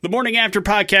The Morning After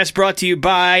podcast brought to you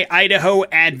by Idaho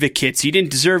Advocates. You didn't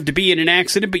deserve to be in an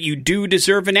accident, but you do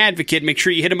deserve an advocate. Make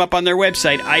sure you hit them up on their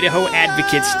website,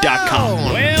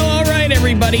 idahoadvocates.com. Well, all right,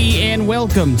 everybody, and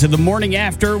welcome to The Morning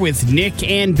After with Nick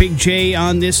and Big J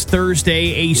on this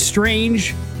Thursday, a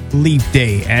strange leap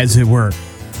day, as it were.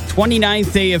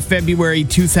 29th day of February,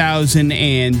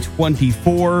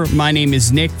 2024. My name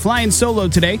is Nick, flying solo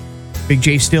today. Big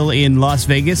J still in Las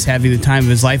Vegas, having the time of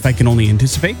his life, I can only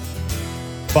anticipate.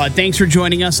 But thanks for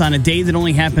joining us on a day that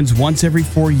only happens once every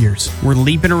 4 years. We're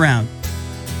leaping around.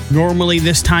 Normally,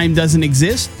 this time doesn't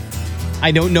exist.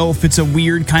 I don't know if it's a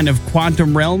weird kind of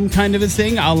quantum realm kind of a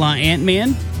thing, a la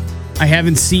Ant-Man. I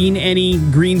haven't seen any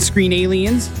green screen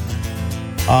aliens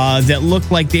that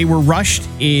look like they were rushed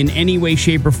in any way,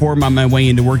 shape, or form on my way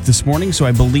into work this morning, so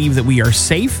I believe that we are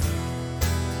safe.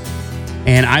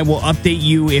 And I will update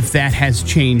you if that has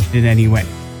changed in any way.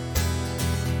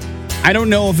 I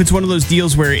don't know if it's one of those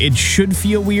deals where it should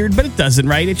feel weird, but it doesn't,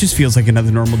 right? It just feels like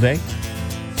another normal day.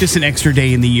 Just an extra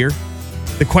day in the year.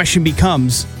 The question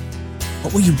becomes,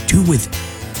 what will you do with it?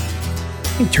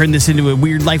 You can turn this into a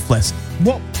weird life lesson.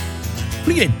 What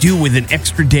are you going to do with an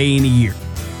extra day in a year?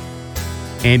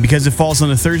 And because it falls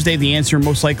on a Thursday, the answer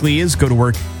most likely is go to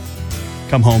work,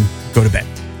 come home, go to bed.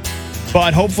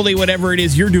 But hopefully whatever it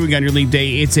is you're doing on your leap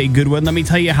day, it's a good one. Let me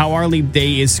tell you how our leap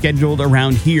day is scheduled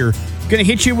around here. Going to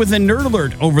hit you with a nerd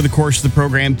alert over the course of the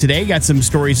program today. Got some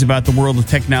stories about the world of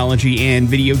technology and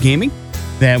video gaming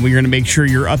that we're going to make sure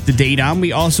you're up to date on.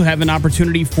 We also have an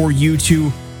opportunity for you to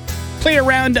play a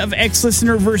round of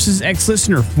X-Listener versus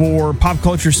X-Listener for Pop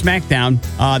Culture Smackdown.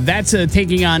 That's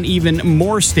taking on even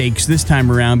more stakes this time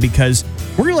around because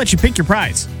we're going to let you pick your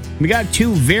prize. We got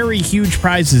two very huge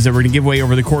prizes that we're going to give away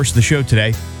over the course of the show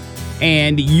today.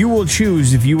 And you will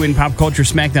choose, if you win Pop Culture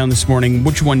Smackdown this morning,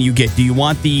 which one you get. Do you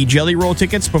want the Jelly Roll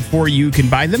tickets before you can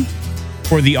buy them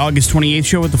for the August 28th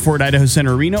show at the Ford Idaho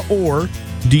Center Arena? Or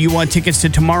do you want tickets to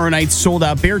tomorrow night's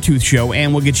sold-out Beartooth show?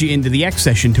 And we'll get you into the X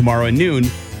session tomorrow at noon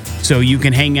so you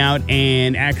can hang out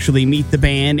and actually meet the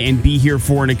band and be here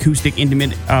for an acoustic,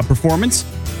 intimate performance,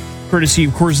 courtesy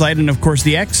of Coors Light and, of course,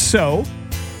 the X. So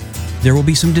there will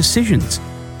be some decisions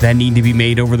that need to be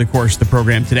made over the course of the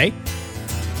program today.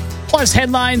 Plus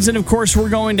headlines, and of course, we're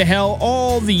going to hell.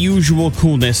 All the usual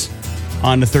coolness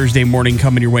on a Thursday morning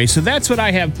coming your way. So that's what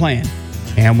I have planned.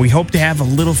 And we hope to have a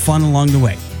little fun along the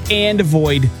way and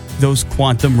avoid those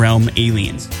quantum realm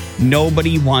aliens.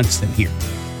 Nobody wants them here.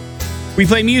 We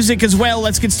play music as well.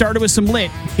 Let's get started with some lit.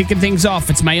 Kicking things off,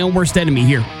 it's My Own Worst Enemy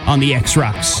here on the X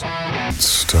Rocks.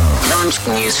 Stuff.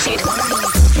 Newsfeed.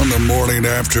 On the Morning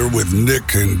After with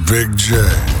Nick and Big J.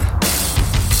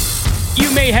 You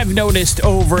may have noticed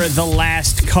over the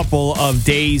last couple of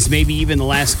days, maybe even the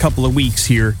last couple of weeks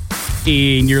here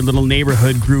in your little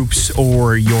neighborhood groups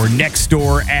or your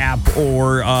Nextdoor app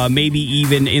or maybe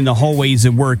even in the hallways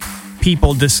at work,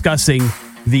 people discussing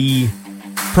the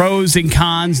pros and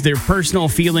cons, their personal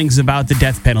feelings about the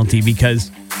death penalty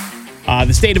because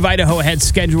the state of Idaho had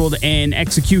scheduled an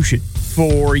execution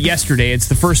for yesterday. It's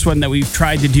the first one that we've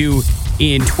tried to do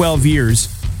in 12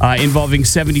 years. Involving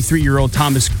 73-year-old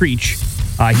Thomas Creech.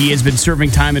 He has been serving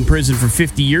time in prison for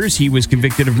 50 years. He was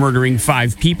convicted of murdering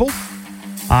 5 people.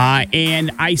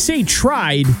 And I say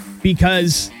tried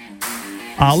because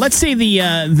let's say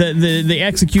the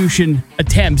execution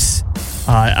attempts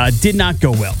did not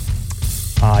go well.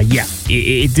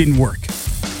 It didn't work.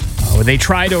 They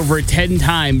tried over 10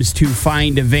 times to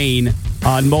find a vein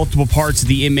on multiple parts of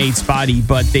the inmate's body,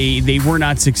 but they were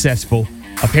not successful.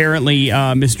 Apparently,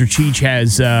 Mr.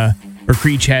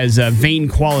 Creech has vein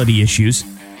quality issues.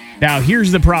 Now,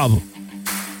 here's the problem.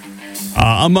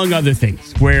 Among other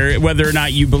things, whether or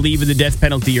not you believe in the death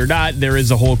penalty or not, there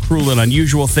is a whole cruel and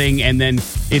unusual thing. And then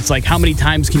it's like, how many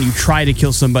times can you try to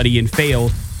kill somebody and fail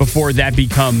before that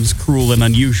becomes cruel and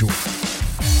unusual?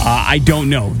 I don't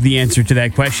know the answer to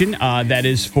that question. That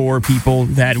is for people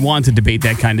that want to debate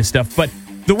that kind of stuff. But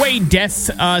the way death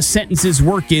sentences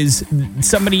work is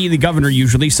somebody, the governor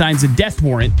usually, signs a death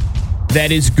warrant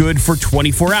that is good for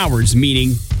 24 hours,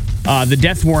 meaning the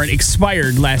death warrant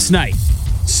expired last night.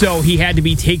 So he had to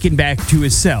be taken back to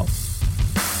his cell.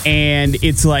 And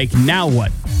it's like, now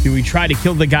what? Do we try to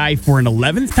kill the guy for an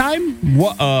 11th time?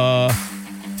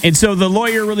 And so the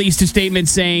lawyer released a statement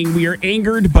saying, we are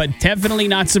angered but definitely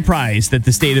not surprised that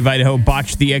the state of Idaho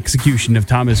botched the execution of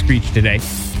Thomas Creech today.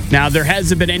 Now, there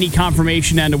hasn't been any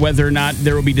confirmation as to whether or not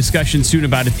there will be discussion soon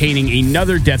about obtaining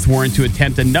another death warrant to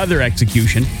attempt another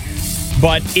execution.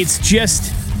 But it's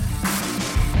just,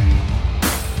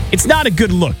 it's not a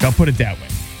good look, I'll put it that way.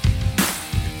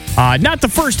 Not the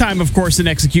first time, of course, an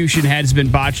execution has been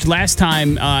botched. Last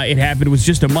time it happened was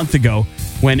just a month ago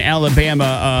when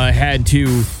Alabama had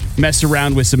to mess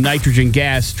around with some nitrogen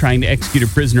gas trying to execute a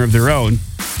prisoner of their own.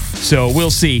 So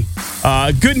we'll see.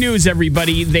 Good news,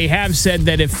 everybody. They have said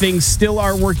that if things still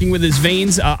are working with his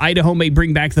veins, Idaho may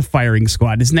bring back the firing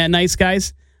squad. Isn't that nice,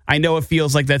 guys? I know it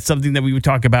feels like that's something that we would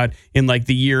talk about in like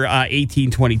the year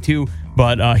 1822,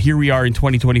 but here we are in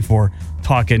 2024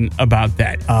 talking about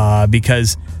that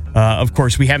because, of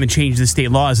course, we haven't changed the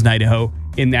state laws in Idaho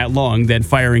in that long that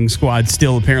firing squads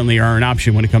still apparently are an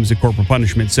option when it comes to corporal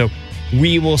punishment. So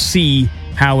we will see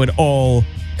how it all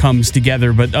comes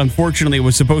together. But unfortunately, it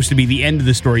was supposed to be the end of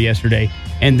the story yesterday.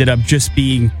 Ended up just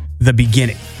being the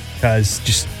beginning because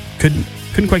just couldn't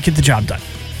quite get the job done.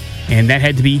 And that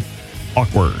had to be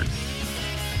awkward.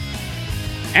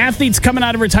 Athletes coming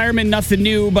out of retirement, nothing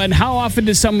new, but how often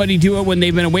does somebody do it when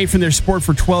they've been away from their sport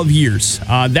for 12 years?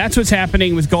 That's what's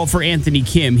happening with golfer Anthony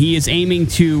Kim. He is aiming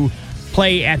to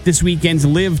play at this weekend's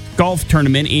LIV Golf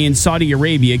Tournament in Saudi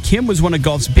Arabia. Kim was one of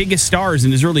golf's biggest stars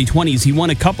in his early 20s. He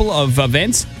won a couple of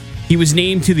events. He was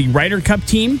named to the Ryder Cup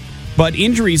team, but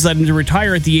injuries led him to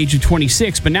retire at the age of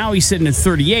 26. But now he's sitting at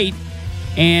 38.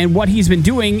 And what he's been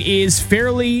doing is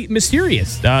fairly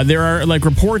mysterious. There are like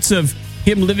reports of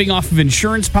him living off of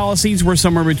insurance policies worth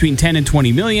somewhere between 10 and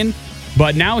 20 million.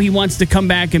 But now he wants to come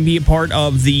back and be a part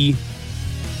of the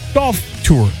golf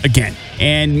tour again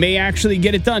and may actually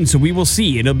get it done. So we will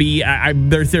see. It'll be,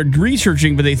 they're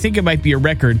researching, but they think it might be a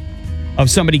record of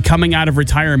somebody coming out of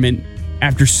retirement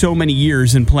after so many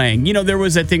years and playing. You know, there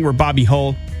was that thing where Bobby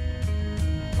Hull,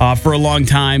 for a long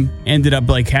time, ended up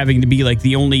like having to be like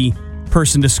the only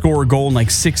person to score a goal in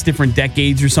like 6 different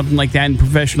decades or something like that in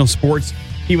professional sports.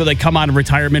 He would like come out of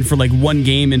retirement for like one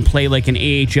game and play like an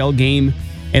AHL game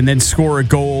and then score a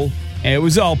goal. And it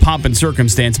was all pomp and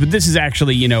circumstance, but this is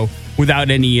actually, you know, without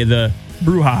any of the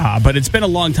brouhaha. But it's been a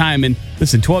long time, and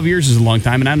listen, 12 years is a long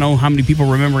time, and I don't know how many people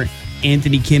remember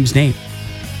Anthony Kim's name.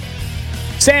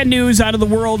 Sad news out of the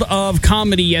world of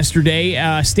comedy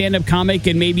yesterday. Stand-up comic,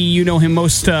 and maybe you know him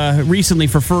most recently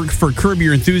for Curb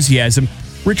Your Enthusiasm.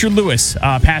 Richard Lewis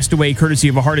passed away courtesy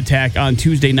of a heart attack on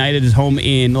Tuesday night at his home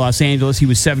in Los Angeles. He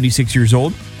was 76 years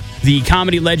old. The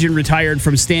comedy legend retired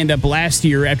from stand-up last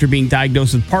year after being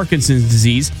diagnosed with Parkinson's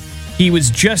disease. He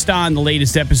was just on the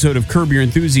latest episode of Curb Your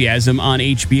Enthusiasm on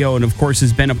HBO, and of course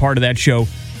has been a part of that show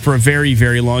for a very,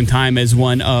 very long time as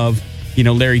one of, you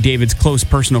know, Larry David's close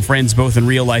personal friends, both in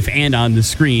real life and on the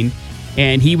screen.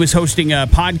 And he was hosting a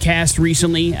podcast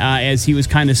recently as he was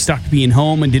kind of stuck being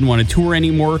home and didn't want to tour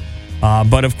anymore.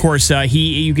 But of course,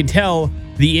 you can tell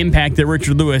the impact that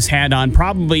Richard Lewis had on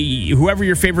probably whoever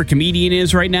your favorite comedian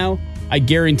is right now. I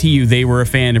guarantee you they were a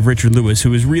fan of Richard Lewis, who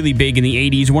was really big in the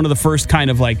 80s. One of the first kind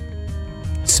of like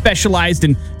specialized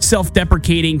and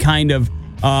self-deprecating kind of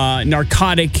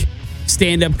narcotic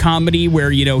stand-up comedy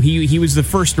where, you know, he was the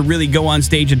first to really go on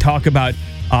stage and talk about,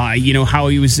 you know, how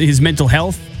his mental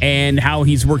health and how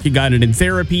he's working on it in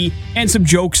therapy and some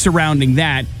jokes surrounding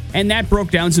that. And that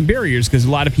broke down some barriers because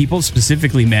a lot of people,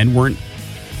 specifically men, weren't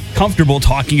comfortable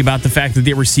talking about the fact that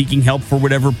they were seeking help for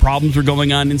whatever problems were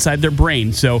going on inside their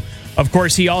brain. So, of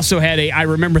course, he also had I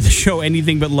remember the show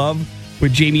Anything But Love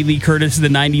with Jamie Lee Curtis, the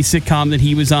 90s sitcom that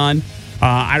he was on.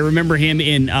 I remember him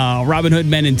in Robin Hood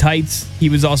Men in Tights. He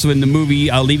was also in the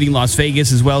movie Leaving Las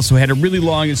Vegas as well, so had a really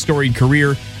long and storied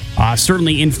career.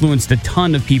 Certainly influenced a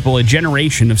ton of people, a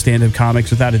generation of stand-up comics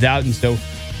without a doubt, and so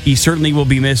he certainly will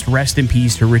be missed. Rest in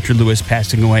peace to Richard Lewis,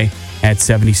 passing away at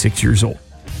 76 years old.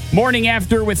 Morning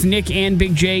After with Nick and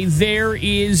Big J. There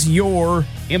is your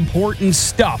important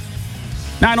stuff.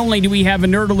 Not only do we have a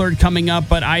Nerd Alert coming up,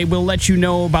 but I will let you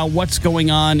know about what's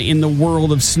going on in the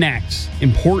world of snacks.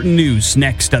 Important news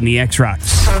next on the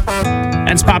X-Rocks.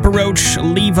 That's Papa Roach.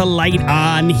 Leave a light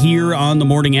on here on the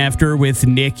Morning After with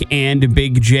Nick and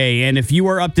Big J. And if you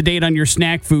are up to date on your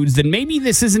snack foods, then maybe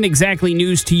this isn't exactly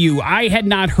news to you. I had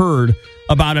not heard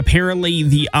about apparently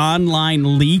the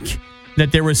online leak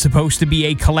that there was supposed to be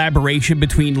a collaboration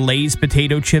between Lay's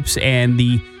potato chips and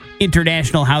the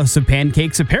International House of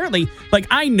Pancakes. Apparently, like,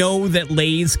 I know that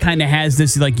Lay's kind of has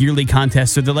this like yearly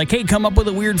contest, so they're like, hey, come up with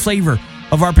a weird flavor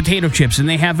of our potato chips, and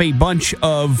they have a bunch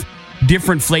of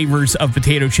different flavors of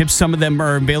potato chips. Some of them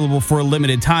are available for a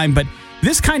limited time, but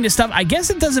this kind of stuff, I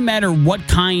guess it doesn't matter what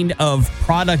kind of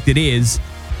product it is,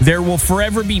 there will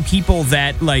forever be people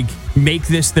that like make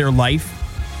this their life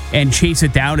and chase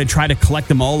it down and try to collect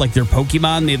them all like they're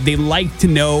Pokemon. They like to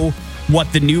know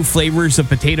what the new flavors of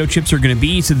potato chips are going to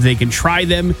be so that they can try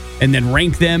them and then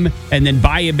rank them and then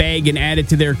buy a bag and add it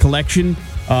to their collection.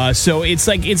 So it's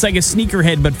like a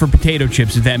sneakerhead, but for potato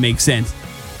chips, if that makes sense.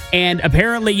 And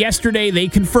apparently yesterday they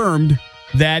confirmed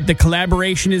that the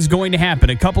collaboration is going to happen.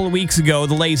 A couple of weeks ago,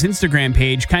 the Lay's Instagram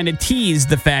page kind of teased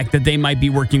the fact that they might be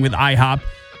working with IHOP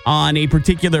on a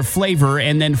particular flavor,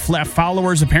 and then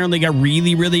followers apparently got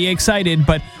really, really excited,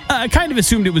 but kind of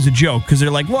assumed it was a joke because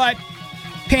they're like, what?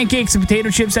 Pancakes and potato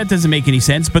chips? That doesn't make any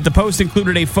sense. But the post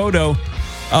included a photo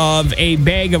of a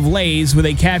bag of Lay's with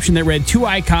a caption that read, two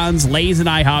icons, Lay's and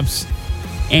IHOPs.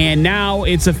 And now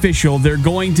it's official. They're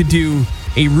going to do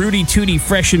a Rudy Tooty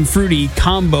Fresh and Fruity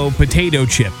combo potato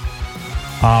chip,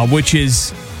 which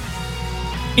is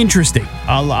interesting.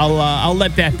 I'll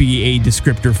let that be a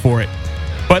descriptor for it.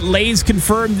 But Lay's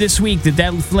confirmed this week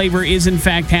that flavor is in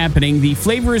fact happening. The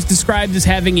flavor is described as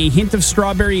having a hint of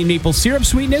strawberry and maple syrup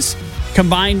sweetness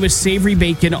combined with savory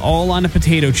bacon, all on a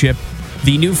potato chip.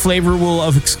 The new flavor will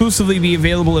exclusively be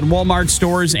available in Walmart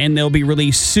stores, and they'll be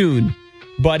released soon.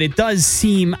 But it does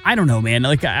seem, I don't know, man,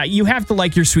 like you have to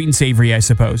like your sweet and savory, I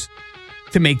suppose,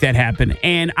 to make that happen.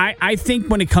 And I think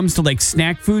when it comes to like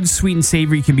snack foods, sweet and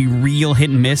savory can be real hit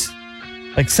and miss.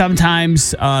 Like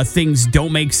sometimes things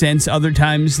don't make sense. Other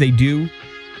times they do.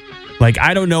 Like,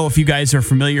 I don't know if you guys are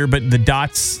familiar, but the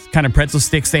Dots kind of pretzel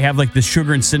sticks, they have like the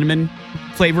sugar and cinnamon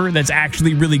flavor that's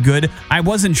actually really good. I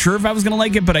wasn't sure if I was going to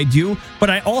like it, but I do. But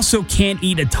I also can't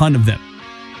eat a ton of them.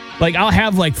 Like, I'll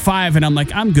have like 5 and I'm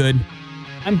like, I'm good.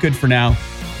 I'm good for now.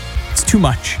 It's too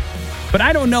much. But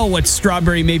I don't know what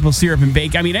strawberry, maple syrup, and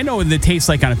bacon. I mean, I know what it tastes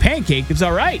like on a pancake. It's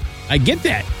all right. I get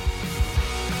that.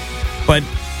 But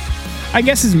I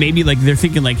guess it's maybe like they're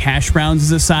thinking like hash browns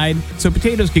as a side. So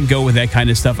potatoes can go with that kind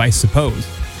of stuff, I suppose.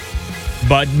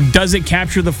 But does it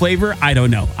capture the flavor? I don't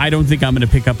know. I don't think I'm going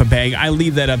to pick up a bag. I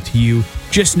leave that up to you.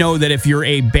 Just know that if you're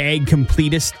a bag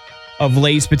completist of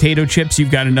Lay's potato chips,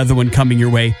 you've got another one coming your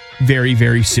way very,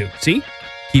 very soon. See?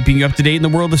 Keeping you up to date in the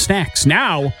world of snacks.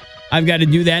 Now, I've got to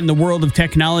do that in the world of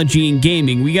technology and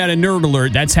gaming. We got a Nerd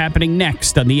Alert. That's happening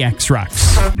next on the X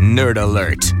Rocks. Nerd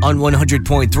Alert on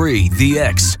 100.3 The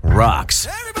X Rocks.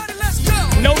 Everybody, let's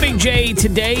go! No Big J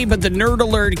today, but the Nerd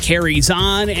Alert carries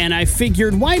on, and I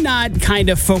figured why not kind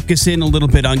of focus in a little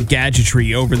bit on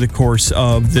gadgetry over the course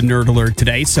of the Nerd Alert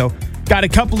today. So, got a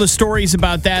couple of stories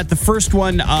about that. The first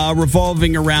one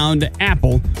revolving around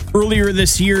Apple. Earlier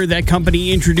this year, that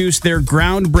company introduced their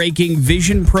groundbreaking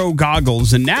Vision Pro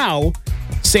goggles, and now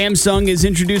Samsung is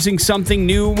introducing something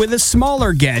new with a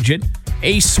smaller gadget,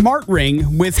 a smart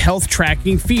ring with health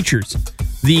tracking features.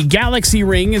 The Galaxy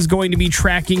Ring is going to be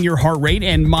tracking your heart rate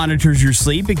and monitors your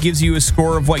sleep. It gives you a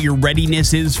score of what your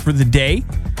readiness is for the day.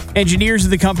 Engineers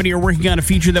of the company are working on a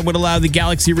feature that would allow the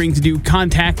Galaxy Ring to do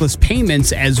contactless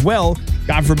payments as well.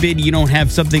 God forbid you don't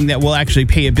have something that will actually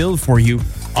pay a bill for you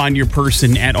on your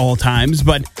person at all times.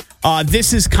 But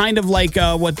this is kind of like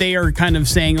what they are kind of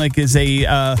saying like is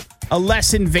a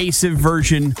less invasive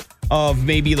version of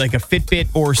maybe like a Fitbit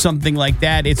or something like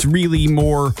that. It's really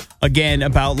more, again,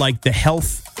 about like the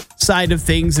health side of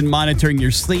things and monitoring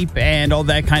your sleep and all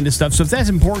that kind of stuff. So if that's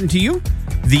important to you,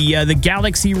 the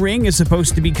Galaxy Ring is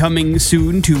supposed to be coming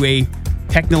soon to a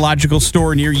technological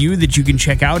store near you that you can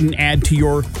check out and add to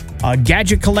your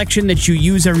gadget collection that you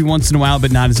use every once in a while,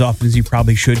 but not as often as you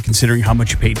probably should, considering how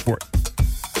much you paid for it.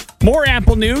 More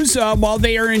Apple news. While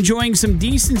they are enjoying some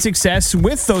decent success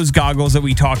with those goggles that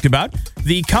we talked about,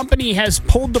 the company has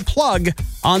pulled the plug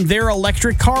on their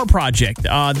electric car project.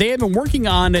 They have been working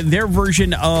on their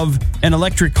version of an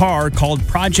electric car called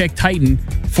Project Titan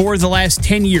for the last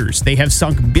 10 years. They have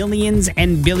sunk billions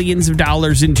and billions of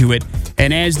dollars into it.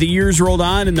 And as the years rolled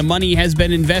on and the money has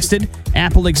been invested,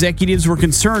 Apple executives were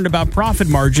concerned about profit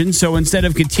margins. So instead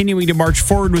of continuing to march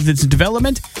forward with its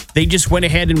development, they just went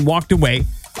ahead and walked away.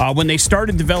 When they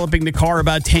started developing the car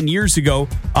about 10 years ago,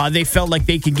 they felt like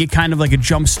they could get kind of like a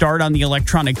jump start on the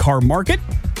electronic car market,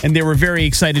 and they were very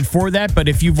excited for that. But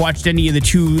if you've watched any of the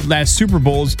 2 last Super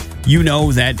Bowls, you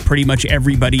know that pretty much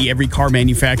every car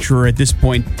manufacturer at this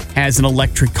point has an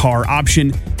electric car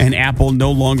option, and Apple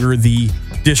no longer the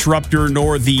disruptor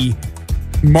nor the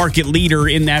market leader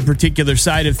in that particular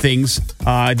side of things,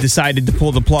 decided to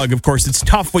pull the plug. Of course, it's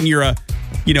tough when you're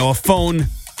a phone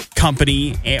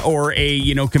company or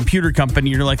a computer company.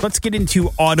 You're like, let's get into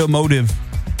automotive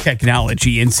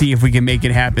technology and see if we can make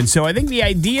it happen. So I think the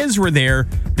ideas were there.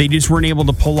 They just weren't able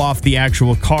to pull off the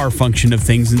actual car function of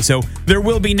things. And so there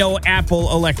will be no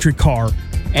Apple electric car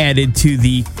added to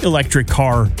the electric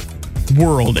car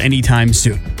world anytime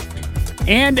soon.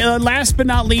 And last but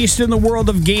not least, in the world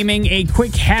of gaming, a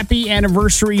quick happy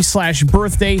anniversary /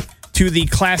 birthday to the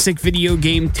classic video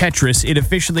game Tetris. It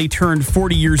officially turned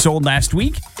 40 years old last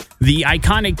week. The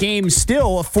iconic game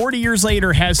still, 40 years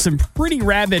later, has some pretty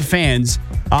rabid fans.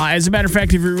 As a matter of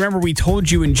fact, if you remember, we told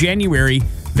you in January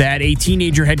that a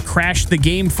teenager had crashed the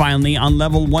game finally on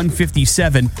level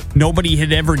 157. Nobody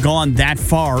had ever gone that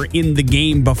far in the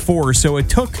game before, so it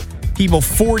took people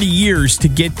 40 years to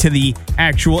get to the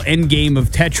actual end game of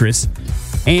Tetris.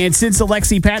 And since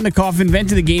Alexei Patnikov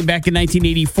invented the game back in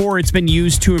 1984, it's been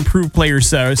used to improve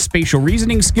players' spatial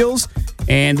reasoning skills.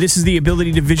 And this is the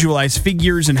ability to visualize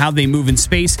figures and how they move in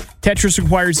space. Tetris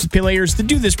requires players to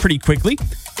do this pretty quickly.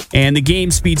 And the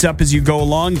game speeds up as you go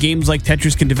along. Games like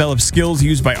Tetris can develop skills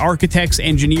used by architects,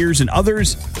 engineers, and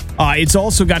others. It's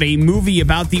also got a movie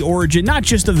about the origin, not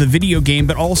just of the video game,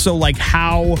 but also like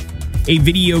how a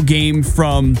video game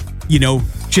from,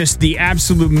 just the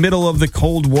absolute middle of the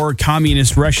Cold War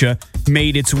communist Russia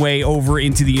made its way over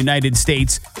into the United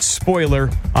States. Spoiler,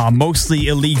 mostly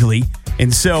illegally.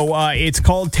 And so it's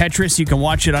called Tetris. You can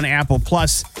watch it on Apple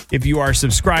Plus if you are a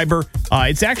subscriber.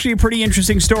 It's actually a pretty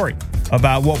interesting story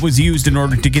about what was used in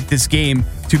order to get this game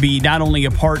to be not only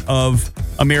a part of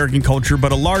American culture,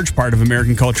 but a large part of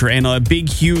American culture and a big,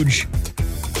 huge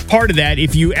part of that.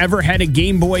 If you ever had a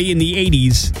Game Boy in the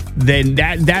 80s, then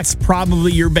that's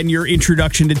probably been your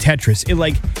introduction to Tetris.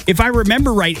 If I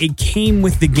remember right, it came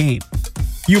with the game.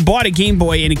 You bought a Game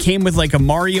Boy and it came with like a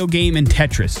Mario game and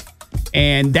Tetris.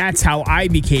 And that's how I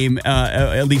became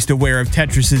at least aware of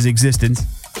Tetris's existence.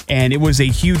 And it was a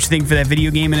huge thing for that video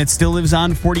game, and it still lives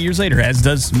on 40 years later, as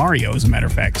does Mario, as a matter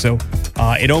of fact. So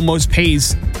it almost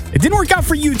pays. It didn't work out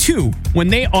for you, too, when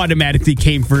they automatically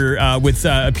came with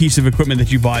a piece of equipment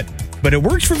that you bought. But it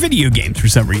works for video games for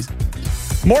some reason.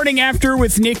 Morning After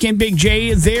with Nick and Big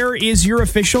J. There is your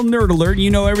official Nerd Alert.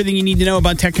 You know everything you need to know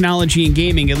about technology and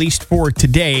gaming, at least for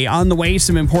today. On the way,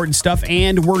 some important stuff,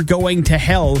 and we're going to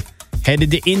hell.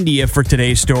 Headed to India for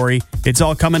today's story. It's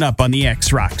all coming up on the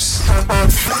X Rocks.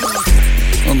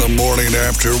 On the Morning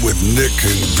After with Nick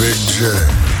and Big J.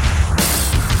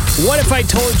 What if I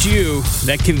told you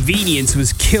that convenience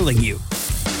was killing you?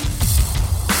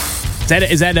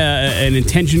 Is that an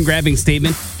attention-grabbing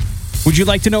statement? Would you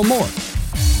like to know more?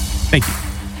 Thank you.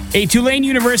 A Tulane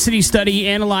University study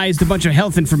analyzed a bunch of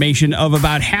health information of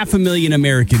about 500,000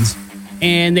 Americans.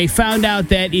 And they found out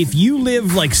that if you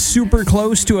live like super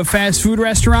close to a fast food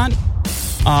restaurant,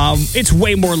 it's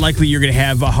way more likely you're going to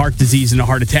have a heart disease and a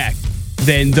heart attack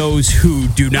than those who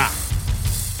do not.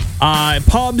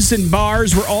 Pubs and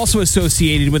bars were also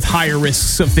associated with higher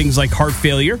risks of things like heart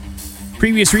failure.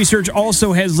 Previous research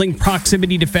also has linked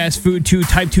proximity to fast food to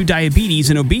type 2 diabetes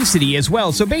and obesity as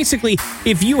well. So basically,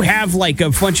 if you have like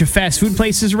a bunch of fast food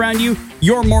places around you,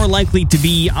 you're more likely to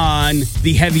be on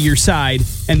the heavier side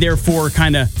and therefore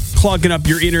kind of clogging up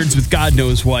your innards with God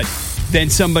knows what than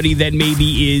somebody that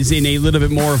maybe is in a little bit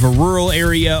more of a rural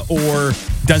area or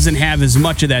doesn't have as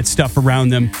much of that stuff around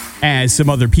them as some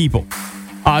other people.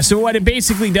 So what it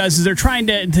basically does is they're trying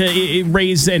to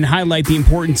raise and highlight the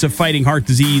importance of fighting heart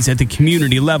disease at the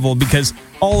community level because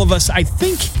all of us, I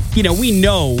think, we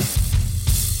know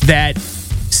that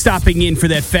stopping in for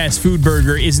that fast food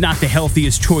burger is not the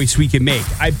healthiest choice we can make.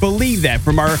 I believe that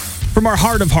from our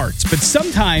heart of hearts. But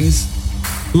sometimes,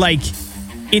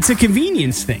 it's a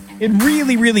convenience thing. It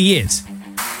really, really is.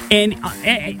 And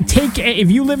if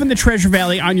you live in the Treasure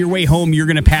Valley on your way home, you're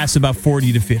going to pass about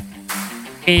 40 to 50.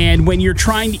 And when you're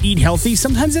trying to eat healthy,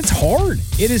 sometimes it's hard.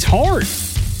 It is hard.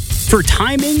 For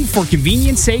timing, for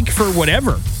convenience sake, for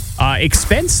whatever.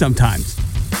 Expense sometimes.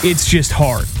 It's just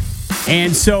hard.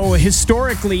 And so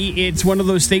historically, it's one of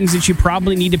those things that you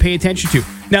probably need to pay attention to.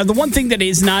 Now, the one thing that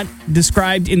is not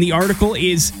described in the article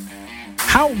is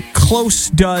how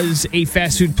close does a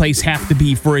fast food place have to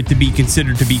be for it to be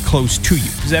considered to be close to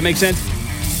you? Does that make sense?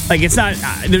 It's not,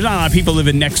 there's not a lot of people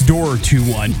living next door to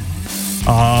one.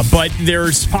 But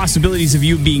there's possibilities of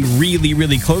you being really,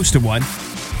 really close to one.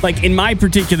 In my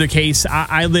particular case,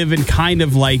 I live in kind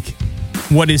of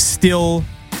what is still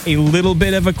a little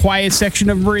bit of a quiet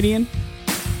section of Meridian.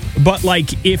 But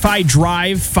if I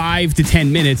drive 5 to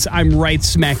 10 minutes, I'm right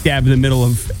smack dab in the middle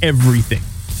of everything.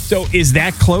 So is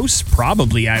that close?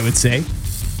 Probably, I would say.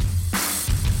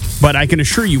 But I can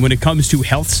assure you, when it comes to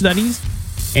health studies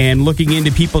and looking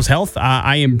into people's health,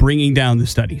 I am bringing down the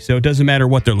study. So it doesn't matter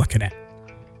what they're looking at.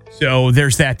 So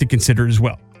there's that to consider as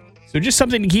well. So just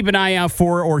something to keep an eye out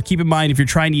for, or keep in mind if you're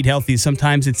trying to eat healthy.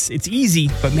 Sometimes it's easy,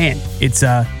 but man, it's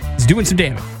doing some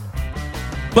damage.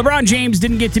 LeBron James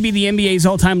didn't get to be the NBA's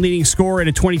all-time leading scorer and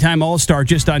a 20-time All-Star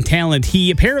just on talent. He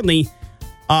apparently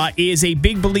is a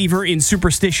big believer in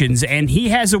superstitions, and he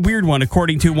has a weird one,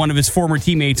 according to one of his former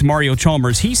teammates, Mario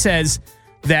Chalmers. He says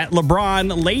that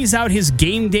LeBron lays out his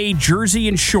game day jersey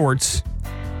and shorts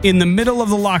in the middle of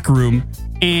the locker room,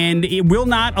 and it will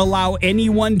not allow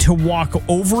anyone to walk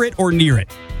over it or near it.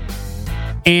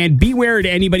 And beware to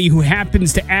anybody who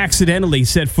happens to accidentally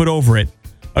set foot over it.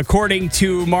 According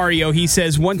to Mario, he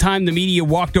says one time the media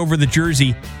walked over the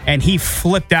jersey and he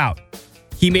flipped out.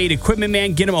 He made Equipment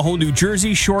Man get him a whole new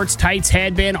jersey, shorts, tights,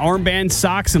 headband, armband,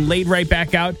 socks, and laid right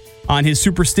back out on his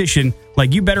superstition.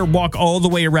 Like, you better walk all the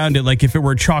way around it like if it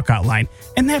were a chalk outline.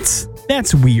 And that's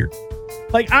weird.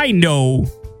 Like, I know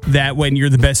that when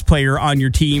you're the best player on your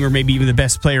team, or maybe even the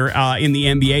best player in the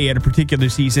NBA at a particular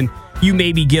season, you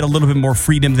maybe get a little bit more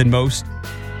freedom than most.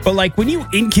 But like, when you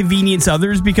inconvenience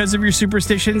others because of your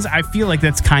superstitions, I feel like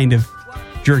that's kind of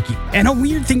jerky. And a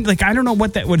weird thing, like, I don't know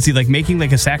what is he, like, making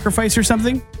like a sacrifice or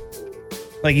something?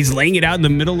 Like, he's laying it out in the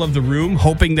middle of the room,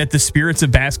 hoping that the spirits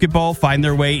of basketball find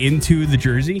their way into the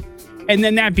jersey. And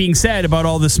then that being said, about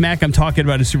all the smack I'm talking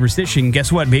about is superstition,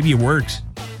 guess what? Maybe it works.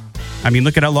 I mean,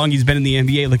 look at how long he's been in the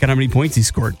NBA. Look at how many points he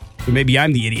scored. So maybe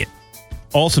I'm the idiot.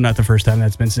 Also not the first time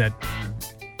that's been said.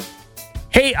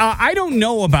 Hey, I don't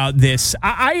know about this.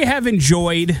 I have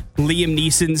enjoyed Liam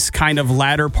Neeson's kind of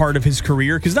latter part of his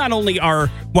career, because not only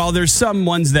while there's some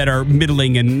ones that are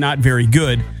middling and not very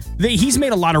good, he's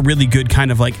made a lot of really good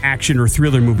kind of like action or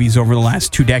thriller movies over the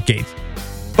last 2 decades.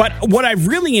 But what I've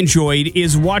really enjoyed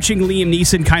is watching Liam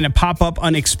Neeson kind of pop up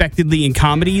unexpectedly in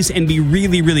comedies and be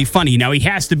really, really funny. Now, he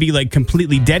has to be like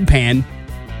completely deadpan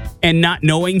and not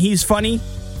knowing he's funny.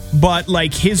 But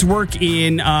like his work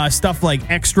in stuff like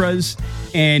Extras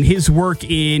and his work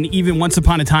in even Once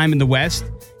Upon a Time in the West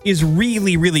is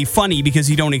really, really funny because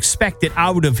you don't expect it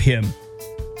out of him.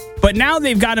 But now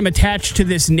they've got him attached to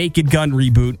this Naked Gun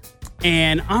reboot.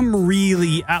 And I'm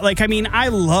really, I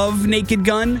love Naked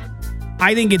Gun.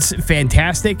 I think it's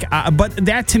fantastic. But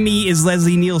that to me is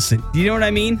Leslie Nielsen. Do you know what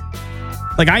I mean?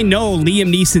 Like, I know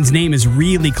Liam Neeson's name is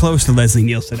really close to Leslie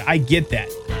Nielsen. I get that.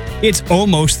 It's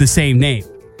almost the same name.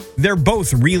 They're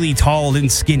both really tall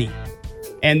and skinny.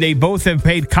 And they both have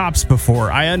played cops before.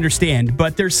 I understand.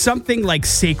 But there's something like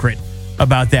sacred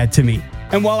about that to me.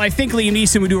 And while I think Liam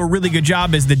Neeson would do a really good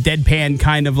job as the deadpan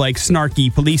kind of like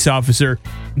snarky police officer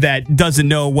that doesn't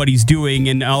know what he's doing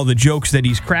and all the jokes that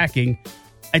he's cracking,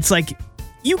 it's like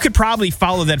you could probably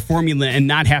follow that formula and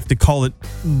not have to call it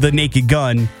The Naked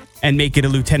Gun and make it a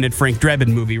Lieutenant Frank Drebin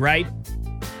movie, right?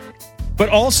 But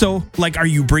also, like, are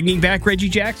you bringing back Reggie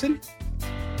Jackson?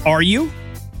 Are you?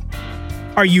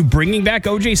 Are you bringing back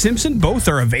O.J. Simpson? Both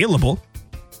are available.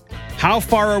 How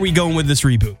far are we going with this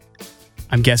reboot?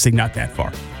 I'm guessing not that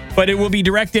far. But it will be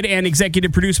directed and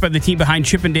executive produced by the team behind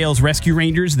Chippendale's Rescue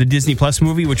Rangers, the Disney Plus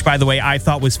movie, which, by the way, I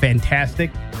thought was fantastic.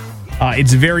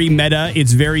 It's very meta.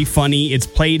 It's very funny. It's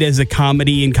played as a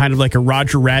comedy in kind of like a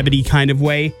Roger Rabbit-y kind of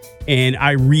way. And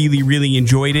I really, really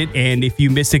enjoyed it. And if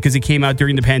you missed it because it came out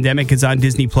during the pandemic, it's on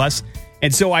Disney Plus.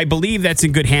 And so I believe that's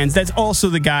in good hands. That's also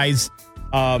the guys,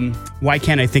 why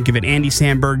can't I think of it? Andy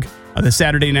Samberg, the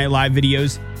Saturday Night Live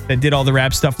videos that did all the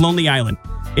rap stuff. Lonely Island.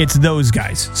 It's those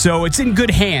guys. So it's in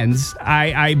good hands.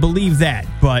 I believe that.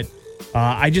 But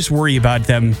I just worry about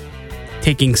them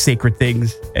taking sacred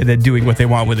things and then doing what they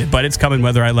want with it. But it's coming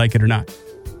whether I like it or not.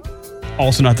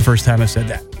 Also not the first time I've said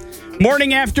that.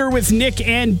 Morning After with Nick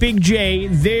and Big J.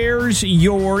 There's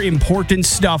your important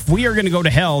stuff. We are going to go to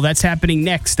hell. That's happening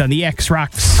next on the X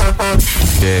Rocks.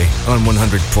 Today on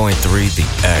 100.3,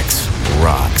 the X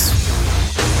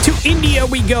Rocks. To India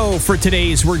we go for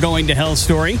today's We're Going to Hell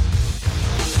story.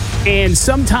 And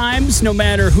sometimes, no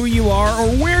matter who you are or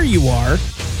where you are,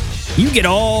 you get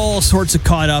all sorts of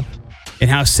caught up in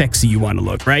how sexy you want to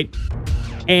look, right?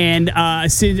 And a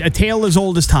tale as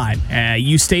old as time.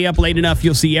 You stay up late enough,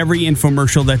 you'll see every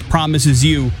infomercial that promises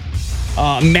you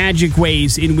magic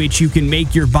ways in which you can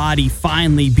make your body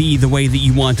finally be the way that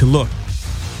you want to look.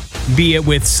 Be it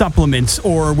with supplements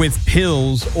or with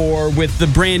pills or with the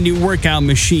brand new workout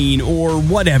machine or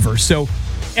whatever. So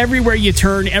everywhere you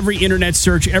turn, every internet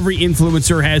search, every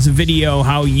influencer has a video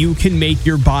how you can make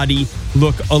your body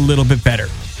look a little bit better.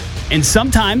 And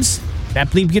sometimes that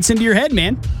bleep gets into your head,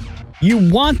 man.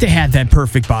 You want to have that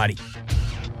perfect body.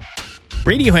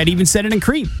 Radiohead even said it in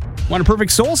Creep. Want a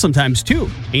perfect soul sometimes, too.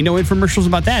 Ain't no infomercials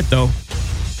about that, though.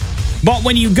 But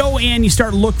when you go in, you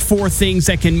start to look for things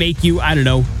that can make you, I don't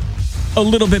know, a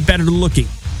little bit better looking.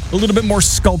 A little bit more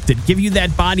sculpted. Give you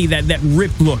that body, that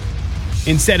ripped look.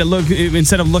 Instead of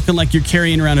looking like you're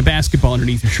carrying around a basketball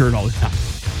underneath your shirt all the time.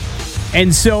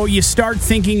 And so you start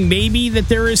thinking maybe that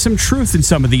there is some truth in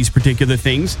some of these particular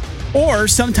things. Or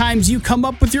sometimes you come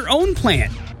up with your own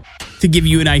plan to give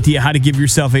you an idea how to give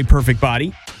yourself a perfect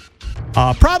body.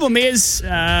 Problem is,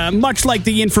 much like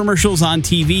the infomercials on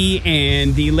TV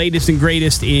and the latest and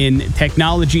greatest in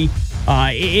technology,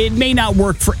 it may not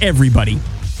work for everybody.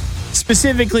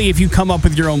 Specifically, if you come up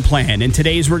with your own plan. And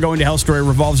today's We're Going to Hell story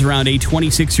revolves around a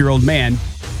 26-year-old man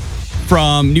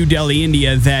from New Delhi,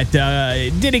 India, that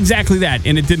did exactly that,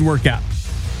 and it didn't work out.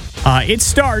 It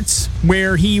starts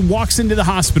where he walks into the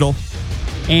hospital,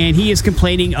 and he is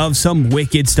complaining of some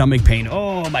wicked stomach pain.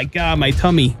 Oh, my God, my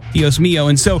tummy. Dios mío.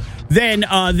 And so then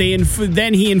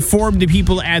he informed the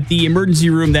people at the emergency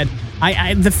room that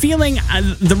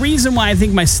the reason why I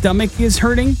think my stomach is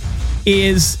hurting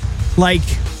is, like,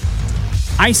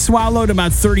 I swallowed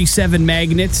about 37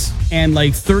 magnets and,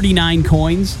 like, 39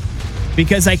 coins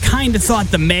because I kind of thought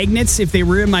the magnets, if they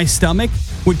were in my stomach,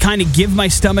 would kind of give my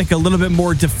stomach a little bit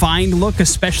more defined look,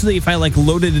 especially if I, like,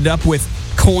 loaded it up with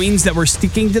coins that were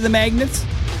sticking to the magnets.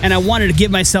 And I wanted to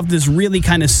give myself this really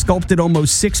kind of sculpted,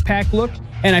 almost six-pack look.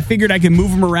 And I figured I could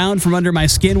move them around from under my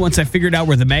skin once I figured out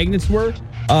where the magnets were.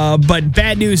 But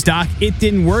bad news, Doc, it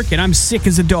didn't work, and I'm sick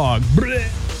as a dog.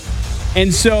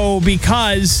 And so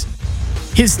because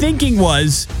his thinking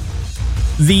was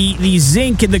the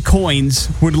zinc in the coins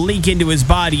would leak into his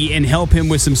body and help him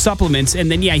with some supplements, and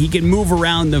then, he could move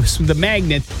around the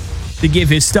magnet to give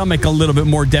his stomach a little bit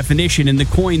more definition, and the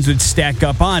coins would stack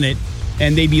up on it,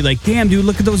 and they'd be like, damn, dude,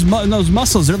 look at those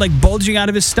muscles. They're, like, bulging out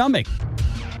of his stomach.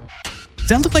 Does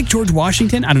that look like George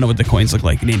Washington? I don't know what the coins look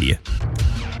like in India.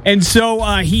 And so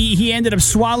he ended up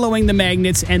swallowing the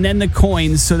magnets and then the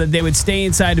coins so that they would stay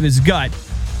inside of his gut.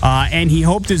 And he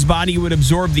hoped his body would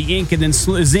absorb the zinc,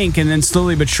 and then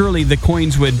slowly but surely the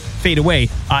coins would fade away.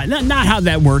 Not how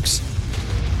that works.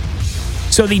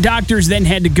 So the doctors then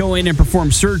had to go in and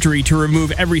perform surgery to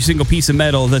remove every single piece of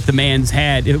metal that the man's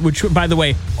had, which, by the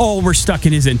way, all were stuck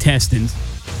in his intestines.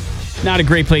 Not a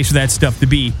great place for that stuff to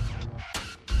be.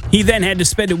 He then had to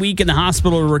spend a week in the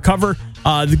hospital to recover.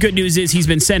 The good news is he's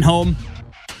been sent home,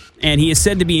 and he is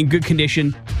said to be in good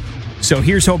condition. So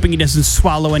here's hoping he doesn't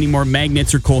swallow any more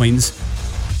magnets or coins.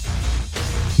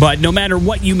 But no matter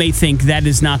what you may think, that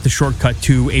is not the shortcut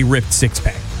to a ripped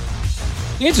six-pack.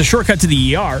 It's a shortcut to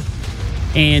the ER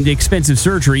and expensive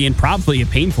surgery, and probably a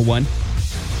painful one.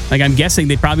 Like, I'm guessing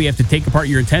they'd probably have to take apart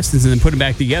your intestines and then put them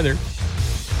back together,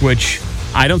 which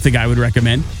I don't think I would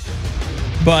recommend.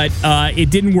 But it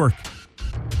didn't work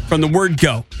from the word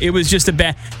go. It was just a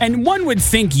bad... And one would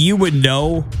think you would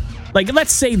know. Like,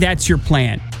 let's say that's your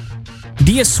plan.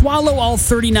 Do you swallow all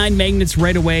 39 magnets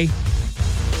right away?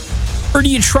 Or do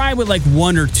you try with, like,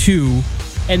 one or two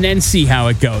and then see how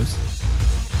it goes?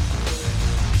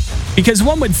 Because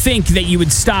one would think that you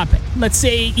would stop, let's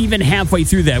say, even halfway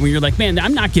through that, when you're like, man,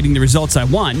 I'm not getting the results I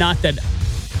want. Not that...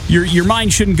 Your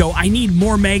mind shouldn't go, I need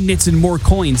more magnets and more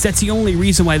coins. That's the only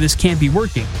reason why this can't be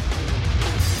working.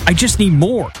 I just need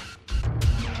more.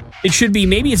 It should be,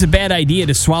 maybe it's a bad idea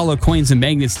to swallow coins and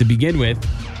magnets to begin with.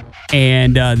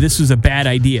 And this was a bad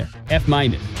idea. F-.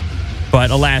 But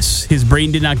alas, his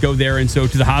brain did not go there, and so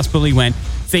to the hospital he went.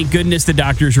 Thank goodness the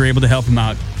doctors were able to help him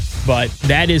out. But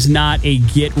that is not a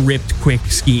get-ripped-quick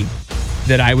scheme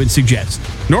that I would suggest.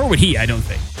 Nor would he, I don't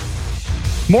think.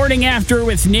 Morning After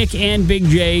with Nick and Big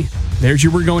J. There's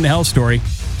your We're Going to Hell story.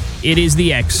 It is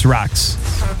the X Rocks.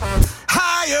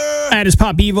 Higher! That is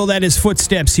Pop Evil. That is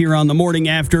Footsteps here on the Morning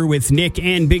After with Nick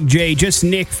and Big J. Just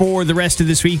Nick for the rest of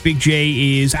this week. Big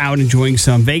J is out enjoying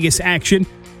some Vegas action.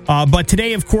 But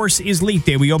today, of course, is Leap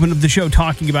Day. We opened up the show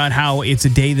talking about how it's a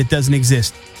day that doesn't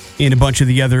exist in a bunch of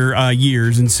the other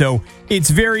years. And so it's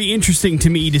very interesting to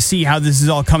me to see how this is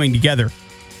all coming together.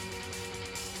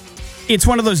 It's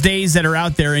one of those days that are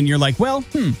out there and you're like, well,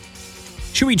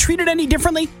 should we treat it any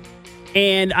differently?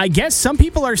 And I guess some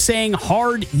people are saying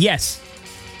hard yes,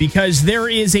 because there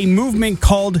is a movement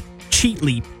called Cheat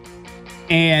Leap.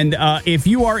 And if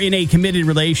you are in a committed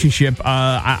relationship,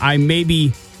 I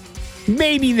maybe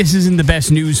this isn't the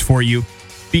best news for you,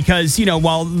 because, you know,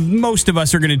 while most of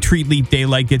us are going to treat Leap Day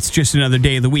like it's just another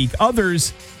day of the week,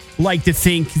 others like to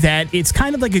think that it's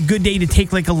kind of like a good day to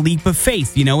take like a leap of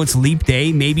faith. You know, it's Leap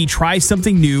Day, maybe try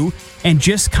something new and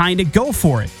just kind of go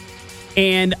for it.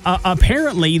 And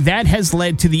apparently that has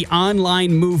led to the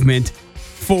online movement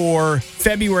for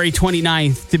February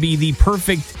 29th to be the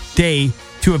perfect day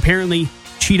to apparently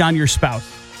cheat on your spouse.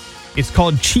 It's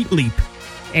called Cheat Leap.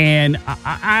 And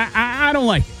I don't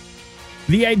like it.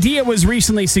 The idea was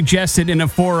recently suggested in a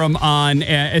forum on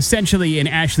essentially an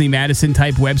Ashley Madison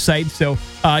type website. So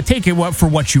take it for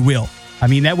what you will. I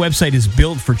mean, that website is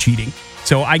built for cheating.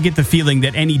 So I get the feeling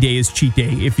that any day is cheat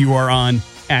day if you are on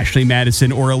Ashley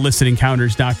Madison or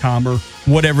illicitencounters.com or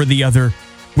whatever the other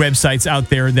websites out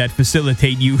there that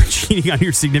facilitate you cheating on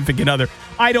your significant other.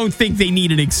 I don't think they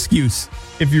need an excuse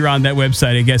if you're on that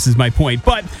website, I guess is my point.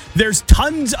 But there's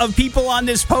tons of people on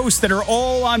this post that are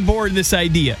all on board this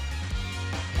idea.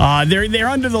 They're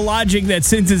under the logic that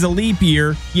since it's a leap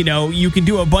year, you can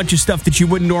do a bunch of stuff that you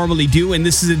wouldn't normally do, and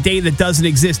this is a day that doesn't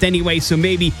exist anyway, so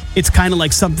maybe it's kind of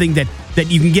like something that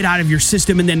you can get out of your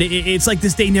system, and then it's like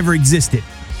this day never existed.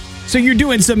 So you're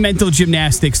doing some mental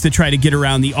gymnastics to try to get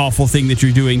around the awful thing that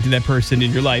you're doing to that person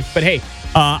in your life. But hey,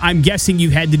 I'm guessing you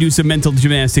had to do some mental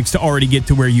gymnastics to already get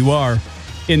to where you are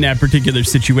in that particular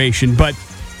situation. But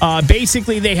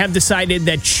basically, they have decided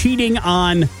that cheating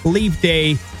on leap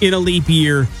day in a leap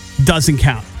year doesn't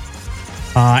count.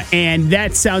 And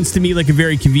that sounds to me like a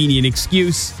very convenient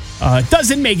excuse.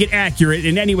 Doesn't make it accurate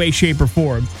in any way, shape, or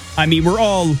form. I mean, we're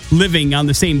all living on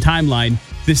the same timeline.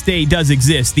 This day does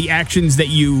exist. The actions that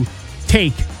you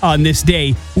take on this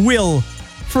day will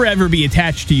forever be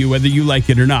attached to you, whether you like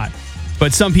it or not.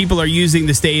 But some people are using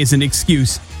this day as an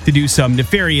excuse to do some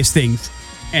nefarious things.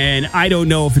 And I don't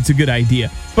know if it's a good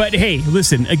idea. But hey,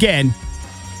 listen, again,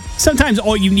 sometimes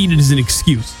all you need is an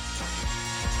excuse.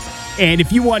 And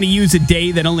if you want to use a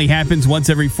day that only happens once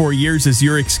every 4 years as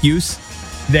your excuse,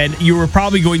 then you were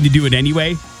probably going to do it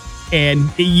anyway. And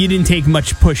you didn't take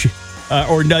much push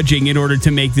or nudging in order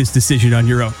to make this decision on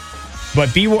your own.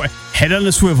 But be warned, head on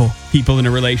the swivel, people in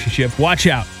a relationship. Watch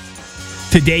out.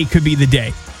 Today could be the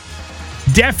day.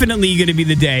 Definitely going to be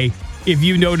the day if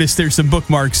you notice there's some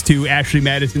bookmarks to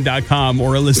AshleyMadison.com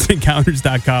or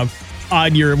IllicitEncounters.com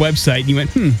on your website. And you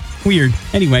went, weird.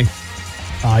 Anyway,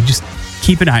 just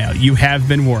keep an eye out. You have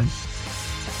been warned.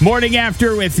 Morning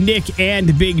After with Nick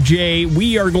and Big J.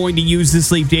 We are going to use this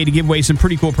leap day to give away some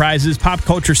pretty cool prizes. Pop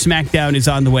Culture Smackdown is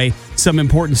on the way. Some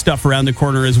important stuff around the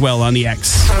corner as well on the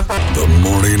X. The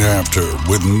Morning After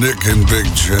with Nick and Big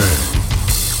J.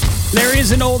 There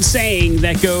is an old saying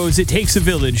that goes, it takes a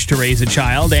village to raise a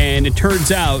child, and it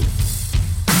turns out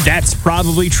that's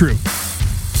probably true.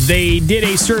 They did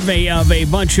a survey of a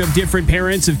bunch of different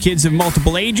parents of kids of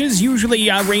multiple ages,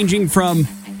 usually ranging from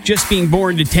just being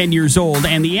born to 10 years old,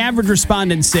 and the average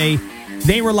respondents say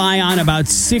they rely on about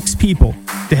 6 people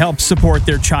to help support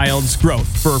their child's growth.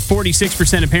 For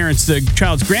 46% of parents, the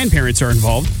child's grandparents are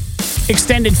involved.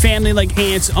 Extended family like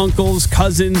aunts, uncles,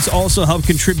 cousins also help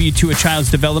contribute to a child's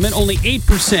development. Only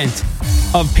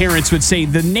 8% of parents would say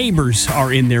the neighbors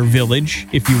are in their village,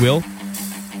 if you will.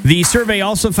 The survey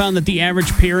also found that the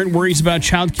average parent worries about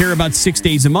childcare about 6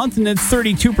 days a month, and that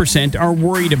 32% are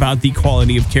worried about the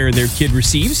quality of care their kid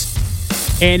receives.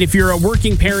 And if you're a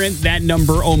working parent, that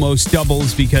number almost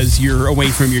doubles because you're away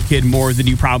from your kid more than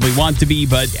you probably want to be,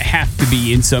 but have to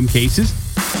be in some cases.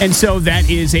 And so that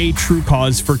is a true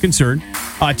cause for concern.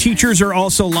 Teachers are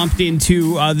also lumped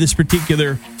into this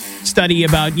particular study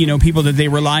about, people that they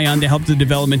rely on to help the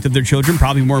development of their children,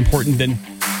 probably more important than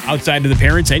outside of the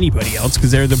parents, anybody else,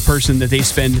 because they're the person that they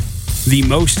spend the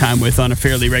most time with on a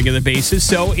fairly regular basis.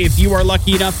 So if you are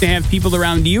lucky enough to have people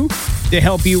around you to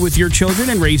help you with your children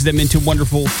and raise them into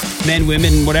wonderful men,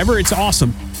 women, whatever, it's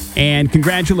awesome. And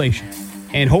congratulations.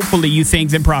 And hopefully you thank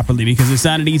them properly, because it's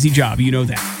not an easy job. You know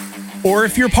that. Or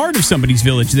if you're part of somebody's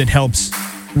village that helps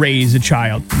raise a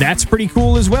child, that's pretty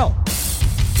cool as well.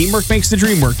 Teamwork makes the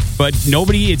dream work, but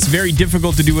it's very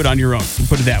difficult to do it on your own. We'll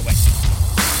put it that way.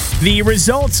 The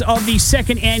results of the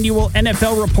second annual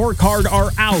NFL report card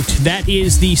are out. That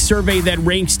is the survey that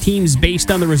ranks teams based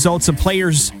on the results of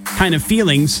players' kind of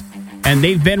feelings, and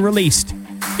they've been released.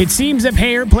 It seems that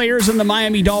players on the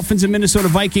Miami Dolphins and Minnesota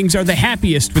Vikings are the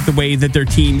happiest with the way that their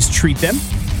teams treat them.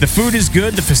 The food is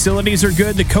good, the facilities are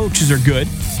good, the coaches are good.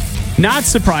 Not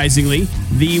surprisingly,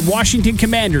 the Washington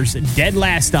Commanders dead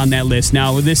last on that list.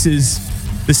 Now, this is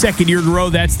the second year in a row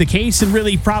that's the case, and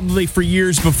really probably for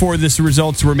years before this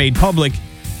results were made public.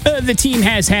 The team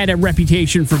has had a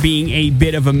reputation for being a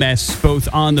bit of a mess,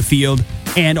 both on the field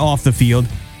and off the field.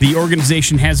 The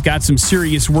organization has got some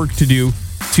serious work to do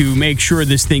to make sure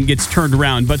this thing gets turned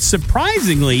around. But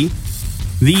surprisingly,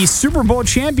 the Super Bowl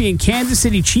champion Kansas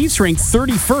City Chiefs ranked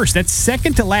 31st. That's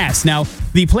second to last. Now,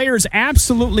 the players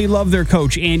absolutely love their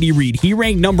coach, Andy Reid. He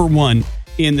ranked number 1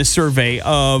 in the survey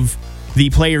of the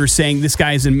players, saying this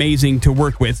guy is amazing to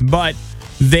work with. But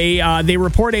they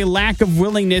report a lack of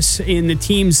willingness in the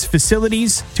team's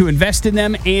facilities to invest in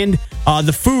them, and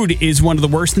the food is one of the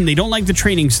worst, and they don't like the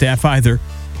training staff either.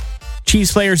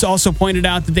 Chiefs players also pointed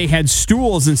out that they had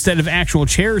stools instead of actual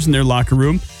chairs in their locker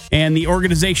room, and the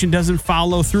organization doesn't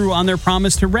follow through on their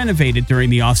promise to renovate it during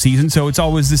the offseason, so it's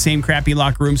always the same crappy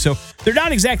locker room. So they're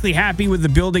not exactly happy with the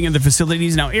building and the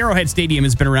facilities. Now, Arrowhead Stadium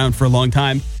has been around for a long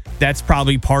time. That's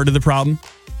probably part of the problem.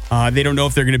 They don't know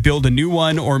if they're going to build a new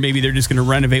one, or maybe they're just going to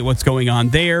renovate what's going on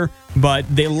there. But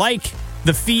they like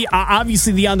the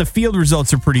obviously, the on-the-field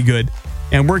results are pretty good,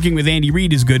 and working with Andy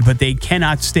Reid is good, but they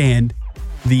cannot stand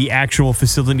the actual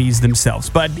facilities themselves.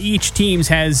 But each team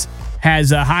has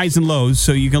has highs and lows,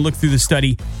 so you can look through the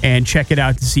study and check it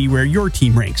out to see where your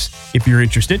team ranks if you're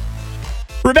interested.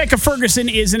 Rebecca Ferguson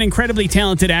is an incredibly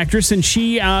talented actress, and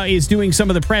she is doing some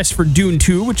of the press for Dune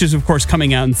 2, which is, of course,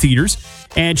 coming out in theaters.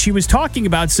 And she was talking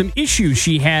about some issues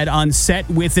she had on set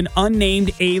with an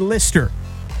unnamed A-lister.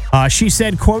 She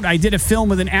said, quote, "I did a film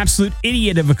with an absolute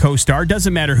idiot of a co-star.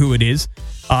 Doesn't matter who it is."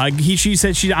 She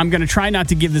said, "I'm going to try not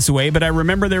to give this away, but I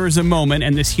remember there was a moment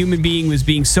and this human being was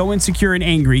being so insecure and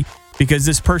angry because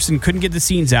this person couldn't get the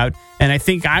scenes out. And I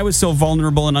think I was so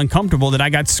vulnerable and uncomfortable that I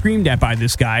got screamed at by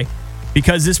this guy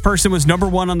because this person was number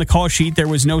one on the call sheet. There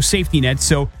was no safety net,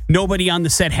 so nobody on the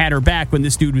set had her back when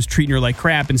this dude was treating her like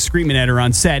crap and screaming at her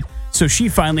on set. So she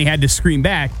finally had to scream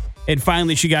back. And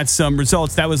finally, she got some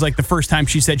results. That was like the first time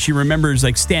she said she remembers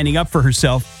like standing up for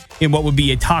herself in what would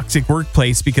be a toxic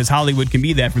workplace, because Hollywood can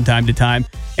be that from time to time.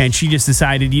 And she just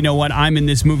decided, you know what? I'm in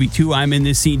this movie too. I'm in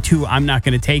this scene too. I'm not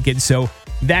going to take it. So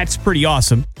that's pretty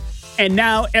awesome. And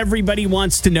now everybody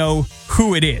wants to know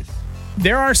who it is.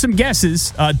 There are some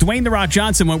guesses. Dwayne "The Rock"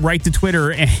 Johnson went right to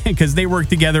Twitter because they worked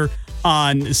together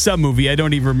on some movie. I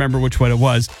don't even remember which one it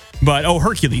was. But,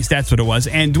 Hercules, that's what it was.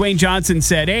 And Dwayne Johnson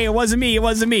said, "Hey, it wasn't me.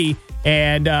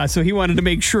 And so he wanted to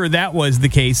make sure that was the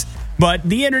case. But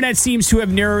the internet seems to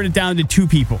have narrowed it down to two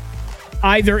people.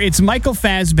 Either it's Michael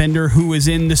Fassbender, who was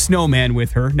in The Snowman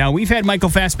with her. Now, we've had Michael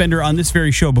Fassbender on this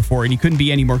very show before, and he couldn't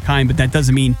be any more kind, but that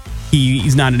doesn't mean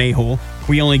he's not an a-hole.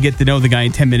 We only get to know the guy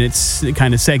in 10 minutes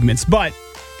kind of segments. But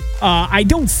I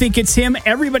don't think it's him.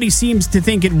 Everybody seems to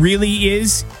think it really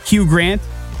is Hugh Grant,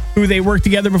 who they worked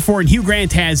together before. And Hugh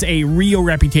Grant has a real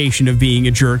reputation of being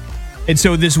a jerk. And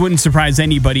so this wouldn't surprise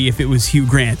anybody if it was Hugh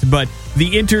Grant. But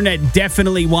the internet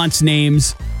definitely wants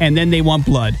names, and then they want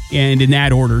blood, and in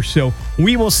that order. So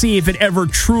we will see if it ever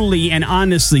truly and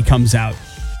honestly comes out.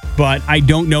 But I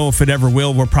don't know if it ever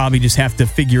will. We'll probably just have to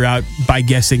figure out by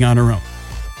guessing on our own.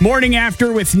 Morning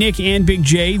After with Nick and Big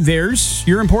J. There's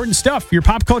your important stuff, your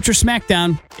pop culture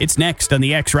smackdown. It's next on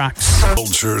the X Rocks.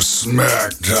 Culture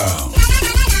Smackdown.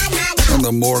 On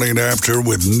the Morning After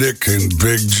with Nick and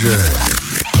Big J.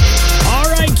 All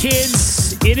right,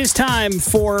 kids, it is time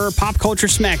for Pop Culture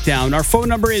Smackdown. Our phone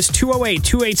number is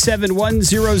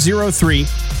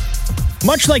 208-287-1003.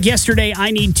 Much like yesterday,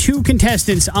 I need two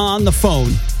contestants on the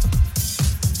phone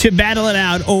to battle it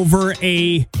out over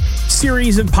a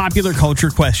series of popular culture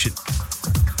questions.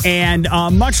 And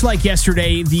much like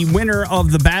yesterday, the winner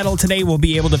of the battle today will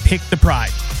be able to pick the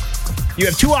prize. You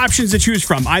have two options to choose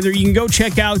from. Either you can go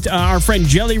check out our friend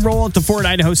Jelly Roll at the Ford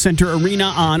Idaho Center Arena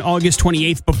on August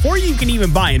 28th before you can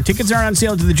even buy them. Tickets aren't on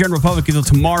sale to the general public until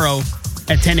tomorrow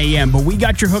at 10 a.m. But we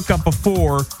got your hookup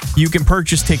before you can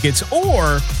purchase tickets,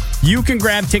 or you can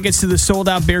grab tickets to the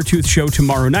sold-out Beartooth show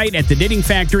tomorrow night at the Knitting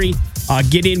Factory.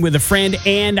 Get in with a friend,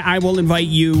 and I will invite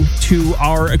you to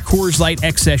our Coors Light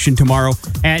X session tomorrow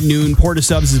at noon. Porta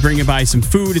Subs is bringing by some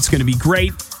food. It's going to be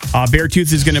great.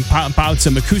 Beartooth is going to pop out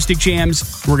some acoustic jams.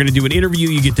 We're going to do an interview.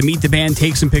 You get to meet the band,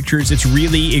 take some pictures. It's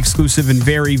really exclusive and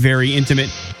very, very intimate,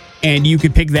 and you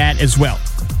can pick that as well.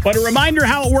 But a reminder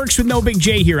how it works with No Big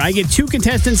J here. I get two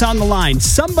contestants on the line.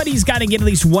 Somebody's got to get at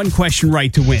least one question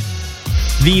right to win.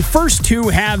 The first two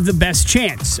have the best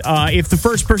chance. If the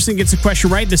first person gets a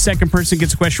question right, the second person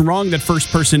gets a question wrong, that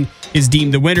first person is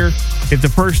deemed the winner. If the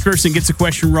first person gets a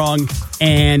question wrong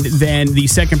and then the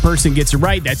second person gets it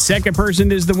right, that second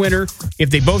person is the winner.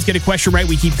 If they both get a question right,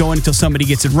 we keep going until somebody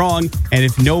gets it wrong. And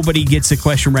if nobody gets a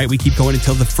question right, we keep going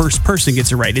until the first person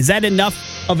gets it right. Is that enough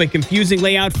of a confusing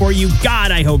layout for you? God,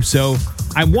 I hope so.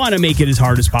 I want to make it as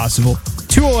hard as possible.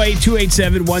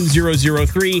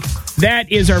 208-287-1003.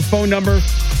 That is our phone number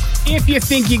if you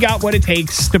think you got what it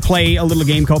takes to play a little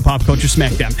game called Pop Culture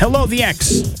Smackdown. Hello, the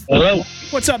X. Hello.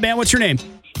 What's up, man? What's your name?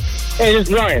 Hey, this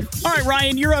is Ryan. All right,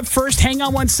 Ryan, you're up first. Hang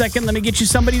on one second. Let me get you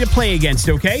somebody to play against,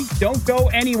 okay? Don't go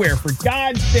anywhere, for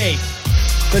God's sake.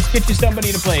 Let's get you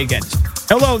somebody to play against.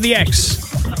 Hello, the X.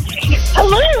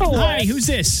 Hello. Hi, who's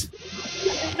this?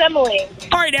 This is Emily.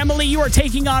 All right, Emily, you are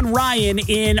taking on Ryan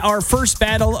in our first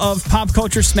battle of Pop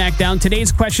Culture Smackdown.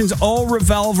 Today's questions all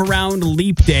revolve around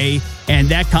Leap Day and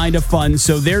that kind of fun.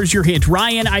 So there's your hint.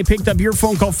 Ryan, I picked up your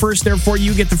phone call first. Therefore,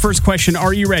 you get the first question.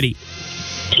 Are you ready?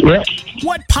 Yeah.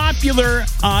 What popular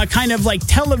kind of like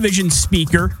television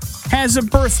speaker has a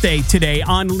birthday today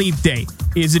on Leap Day?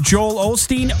 Is it Joel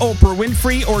Osteen, Oprah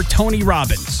Winfrey, or Tony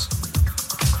Robbins?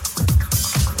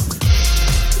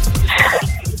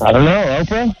 I don't know.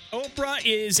 Oprah? Oprah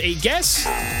is a guess,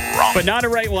 but not a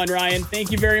right one, Ryan.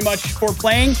 Thank you very much for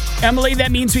playing. Emily,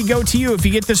 that means we go to you. If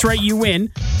you get this right, you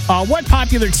win. What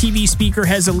popular TV speaker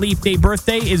has a Leap Day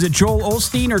birthday? Is it Joel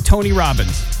Osteen or Tony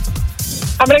Robbins?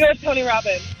 I'm going to go with Tony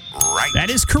Robbins. right. That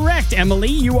is correct, Emily.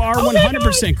 You are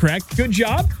 100% correct. Good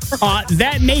job.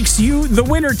 That makes you the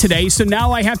winner today. So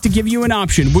now I have to give you an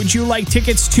option. Would you like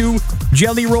tickets to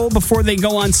Jelly Roll before they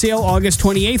go on sale August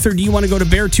 28th, or do you want to go to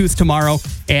Beartooth tomorrow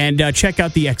and check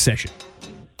out the X session?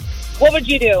 What would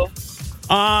you do?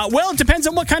 Well, it depends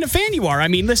on what kind of fan you are. I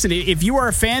mean, listen, if you are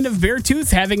a fan of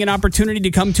Beartooth, having an opportunity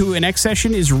to come to an X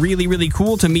session is really, really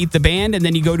cool to meet the band, and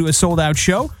then you go to a sold-out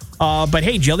show. But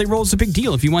hey, Jelly Roll is a big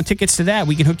deal. If you want tickets to that,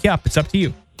 we can hook you up. It's up to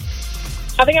you.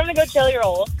 I think I'm going to go Jelly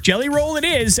Roll. Jelly Roll it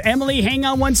is. Emily, hang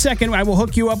on 1 second. I will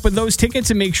hook you up with those tickets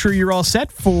and make sure you're all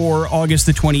set for August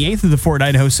the 28th at the Ford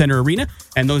Idaho Center Arena.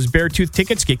 And those Beartooth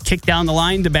tickets get kicked down the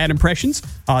line to Bad Impressions.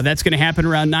 That's going to happen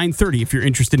around 9:30 if you're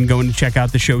interested in going to check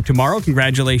out the show tomorrow.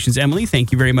 Congratulations, Emily.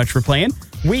 Thank you very much for playing.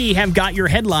 We have got your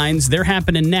headlines. They're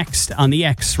happening next on the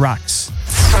X Rocks.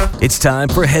 It's time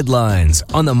for headlines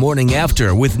on the morning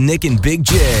after with Nick and Big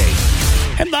J.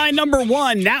 Headline number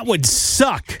 1, that would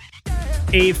suck.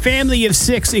 A family of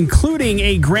 6, including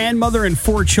a grandmother and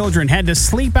 4 children, had to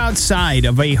sleep outside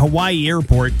of a Hawaii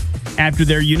airport after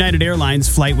their United Airlines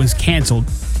flight was canceled.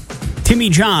 Timmy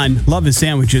John, love his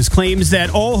sandwiches, claims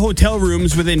that all hotel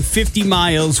rooms within 50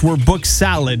 miles were booked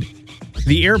solid.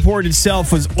 The airport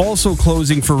itself was also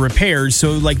closing for repairs,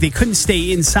 so they couldn't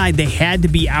stay inside. They had to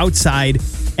be outside,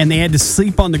 and they had to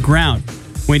sleep on the ground.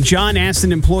 When John asked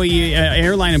an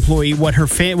airline employee what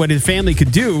his family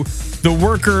could do, the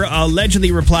worker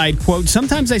allegedly replied, quote,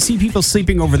 "Sometimes I see people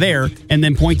sleeping over there," and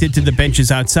then pointed to the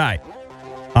benches outside.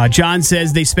 John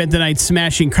says they spent the night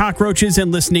smashing cockroaches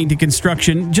and listening to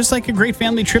construction, just like a great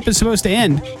family trip is supposed to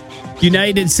end.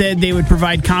 United said they would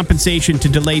provide compensation to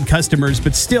delayed customers,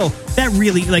 but still, that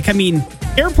really,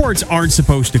 airports aren't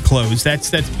supposed to close. That's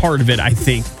part of it, I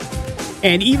think.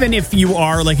 And even if you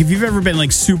are, if you've ever been,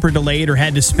 super delayed or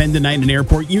had to spend the night in an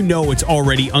airport, you know it's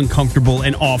already uncomfortable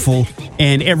and awful,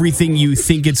 and everything you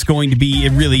think it's going to be,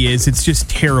 it really is. It's just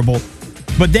terrible.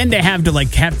 But then to have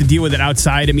to deal with it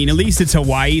outside, I mean, at least it's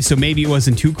Hawaii, so maybe it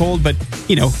wasn't too cold, but,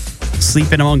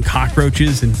 sleeping among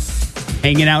cockroaches and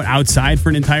hanging out outside for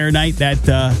an entire night,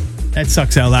 that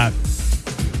sucks out loud.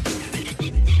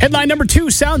 Headline number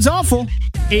 2 sounds awful.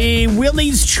 A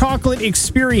Willie's chocolate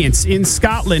experience in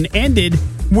Scotland ended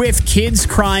with kids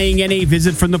crying and a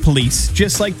visit from the police,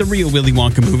 just like the real Willy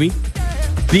Wonka movie.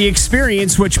 The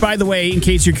experience, which, by the way, in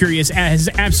case you're curious, has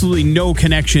absolutely no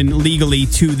connection legally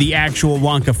to the actual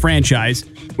Wonka franchise,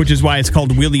 which is why it's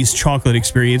called Willie's Chocolate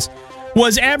Experience,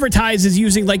 was advertised as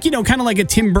using, kind of like a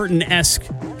Tim Burton-esque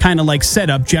kind of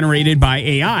setup generated by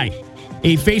AI.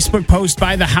 A Facebook post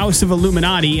by the House of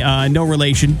Illuminati, no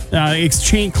relation,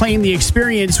 claimed the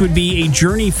experience would be a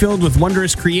journey filled with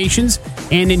wondrous creations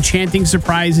and enchanting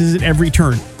surprises at every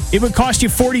turn. It would cost you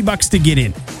 $40 to get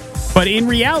in. But in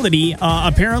reality,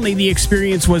 apparently the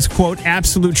experience was, quote,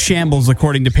 absolute shambles,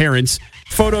 according to parents.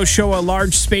 Photos show a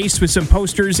large space with some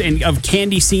posters of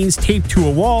candy scenes taped to a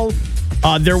wall.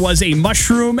 There was a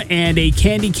mushroom and a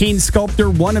candy cane sculptor,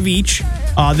 one of each,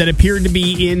 that appeared to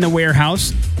be in the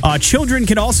warehouse. Children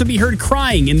can also be heard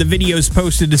crying in the videos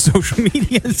posted to social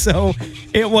media, so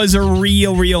it was a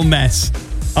real mess.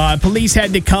 Police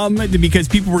had to come because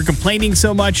people were complaining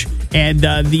so much, and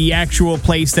the actual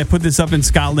place that put this up in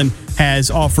Scotland has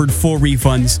offered full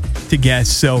refunds to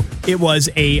guests, so it was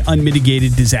a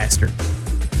unmitigated disaster.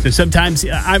 So sometimes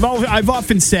I've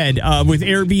often said with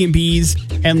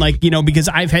Airbnbs and because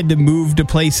I've had to move to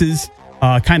places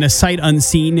kind of sight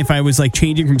unseen if I was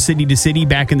changing from city to city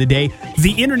back in the day,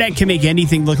 the internet can make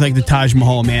anything look like the Taj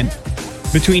Mahal, man.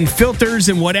 Between filters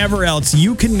and whatever else,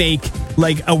 you can make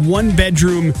a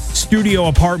 1-bedroom studio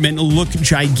apartment look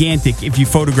gigantic if you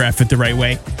photograph it the right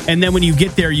way. And then when you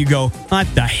get there, you go,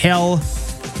 what the hell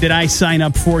did I sign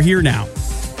up for here now?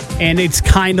 And it's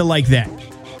kind of like that.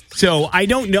 So I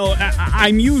don't know.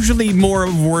 I'm usually more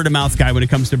of a word-of-mouth guy when it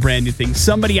comes to brand new things.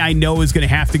 Somebody I know is going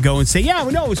to have to go and say, yeah,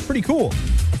 no, it was pretty cool.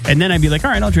 And then I'd be like,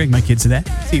 all right, I'll drag my kids to that,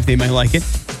 see if they might like it.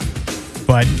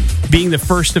 But being the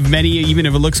first of many, even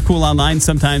if it looks cool online,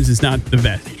 sometimes is not the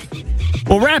best.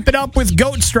 We'll wrap it up with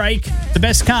goat strike, the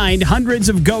best kind. Hundreds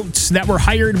of goats that were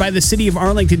hired by the city of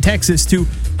Arlington, Texas to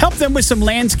help them with some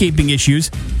landscaping issues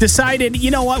decided,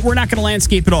 you know what, we're not going to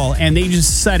landscape at all. And they just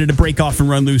decided to break off and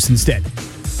run loose instead.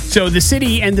 So the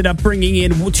city ended up bringing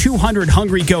in 200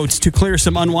 hungry goats to clear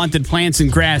some unwanted plants and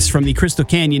grass from the Crystal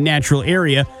Canyon natural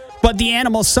area. But the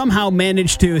animals somehow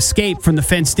managed to escape from the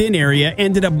fenced-in area,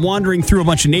 ended up wandering through a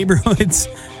bunch of neighborhoods.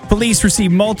 Police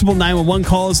received multiple 911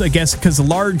 calls, I guess, because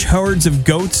large herds of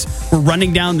goats were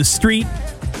running down the street.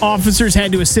 Officers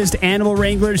had to assist animal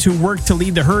wranglers who worked to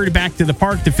lead the herd back to the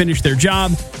park to finish their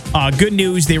job. Good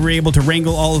news, they were able to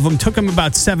wrangle all of them. Took them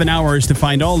about 7 hours to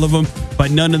find all of them,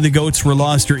 but none of the goats were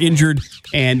lost or injured,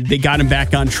 and they got them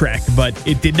back on track. But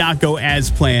it did not go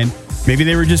as planned. Maybe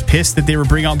they were just pissed that they were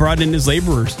brought in as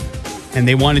laborers, and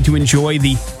they wanted to enjoy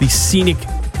the scenic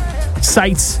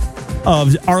sights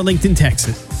of Arlington,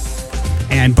 Texas.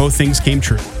 And both things came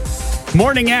true.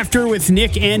 Morning After with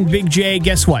Nick and Big J.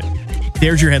 Guess what?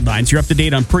 There's your headlines. You're up to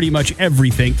date on pretty much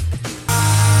everything.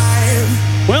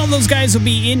 Well, those guys will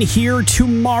be in here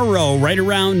tomorrow, right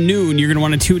around noon. You're going to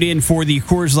want to tune in for the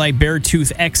Coors Light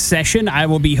Beartooth X session. I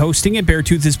will be hosting it.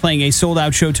 Beartooth is playing a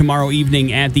sold-out show tomorrow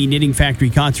evening at the Knitting Factory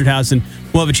Concert House, and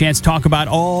we'll have a chance to talk about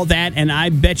all that, and I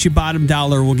bet you bottom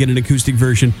dollar we'll get an acoustic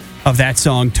version of that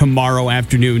song tomorrow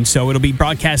afternoon. So it'll be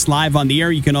broadcast live on the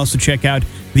air. You can also check out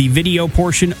the video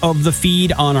portion of the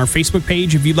feed on our Facebook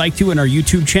page if you'd like to, and our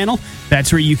YouTube channel.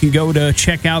 That's where you can go to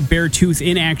check out Beartooth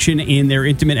in action in their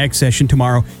Intimate X session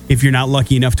tomorrow if you're not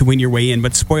lucky enough to win your way in.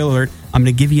 But spoiler alert, I'm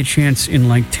going to give you a chance in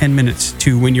like 10 minutes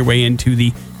to win your way into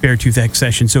the Beartooth X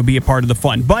session, so be a part of the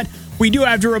fun. But we do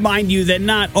have to remind you that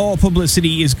not all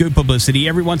publicity is good publicity.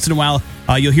 Every once in a while,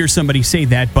 you'll hear somebody say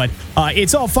that, but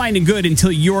it's all fine and good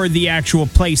until you're the actual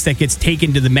place that gets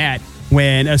taken to the mat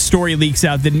when a story leaks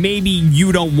out that maybe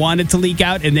you don't want it to leak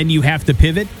out, and then you have to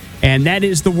pivot. And that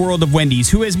is the world of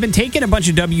Wendy's, who has been taking a bunch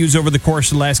of W's over the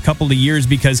course of the last couple of years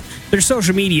because their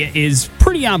social media is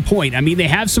pretty on point. I mean, they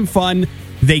have some fun,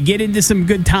 they get into some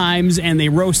good times, and they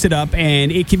roast it up,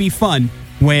 and it can be fun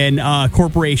when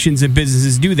corporations and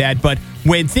businesses do that. But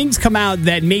when things come out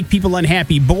that make people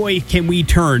unhappy, boy, can we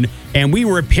turn. And we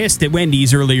were pissed at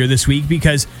Wendy's earlier this week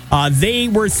because they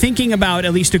were thinking about,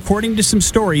 at least according to some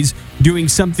stories, doing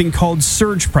something called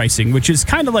surge pricing, which is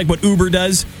kind of like what Uber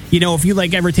does. You know, if you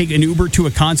like ever take an Uber to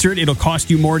a concert, it'll cost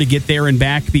you more to get there and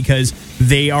back because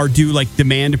they are due like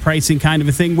demand pricing kind of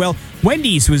a thing. Well,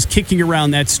 Wendy's was kicking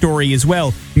around that story as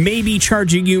well, maybe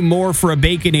charging you more for a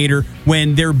Baconator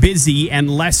when they're busy and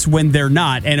less when they're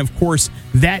not. And of course,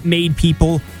 that made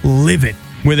people livid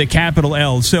with a capital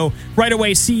L. So right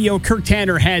away, CEO Kirk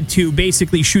Tanner had to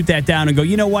basically shoot that down and go,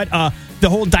 you know what? The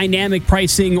whole dynamic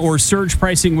pricing or surge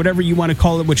pricing, whatever you want to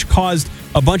call it, which caused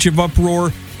a bunch of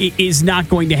uproar, is not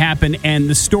going to happen. And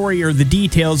the story or the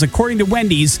details, according to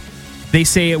Wendy's, they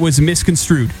say it was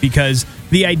misconstrued because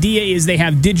the idea is they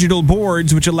have digital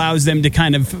boards, which allows them to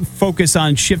kind of focus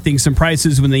on shifting some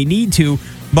prices when they need to.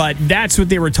 But that's what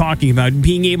they were talking about,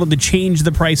 being able to change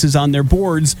the prices on their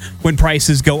boards when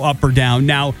prices go up or down.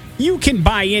 Now, you can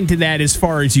buy into that as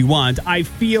far as you want. I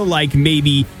feel like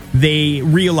maybe they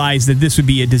realized that this would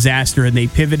be a disaster and they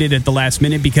pivoted at the last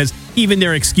minute because even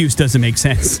their excuse doesn't make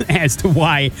sense as to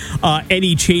why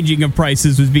any changing of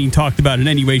prices was being talked about in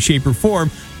any way, shape, or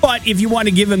form. But if you want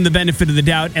to give them the benefit of the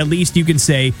doubt, at least you can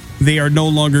say they are no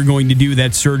longer going to do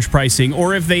that surge pricing.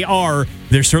 Or if they are,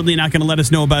 they're certainly not going to let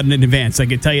us know about it in advance. I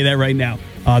can tell you that right now.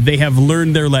 They have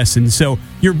learned their lesson. So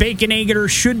your Baconator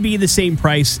should be the same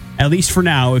price, at least for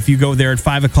now, if you go there at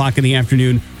 5 o'clock in the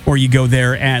afternoon or you go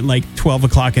there at like 12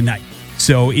 o'clock at night.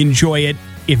 So enjoy it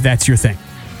if that's your thing.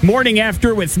 Morning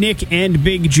After with Nick and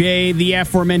Big J. The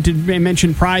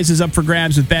aforementioned prize is up for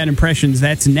grabs with Bad Impressions.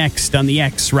 That's next on the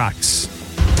X Rocks.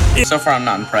 So far, I'm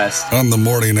not impressed. On the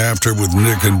Morning After with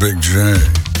Nick and Big J.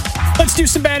 Let's do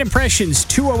some bad impressions.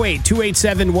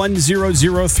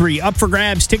 208-287-1003. Up for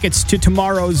grabs, tickets to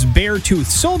tomorrow's Beartooth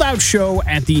sold-out show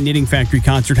at the Knitting Factory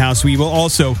Concert House. We will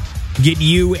also get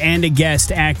you and a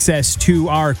guest access to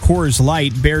our Coors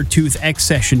Light Beartooth X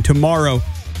session tomorrow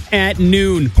at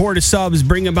noon. Pour to subs,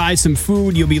 bring them by some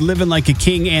food. You'll be living like a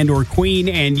king and or queen,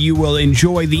 and you will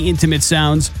enjoy the intimate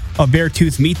sounds of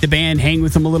Beartooth. Meet the band, hang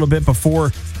with them a little bit before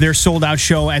their sold-out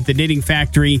show at the Knitting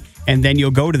Factory, and then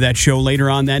you'll go to that show later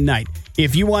on that night.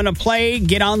 If you want to play,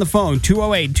 get on the phone,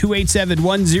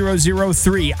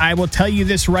 208-287-1003. I will tell you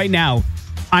this right now.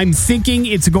 I'm thinking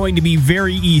it's going to be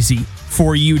very easy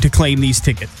for you to claim these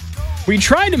tickets. We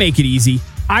tried to make it easy.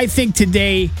 I think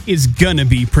today is going to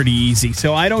be pretty easy.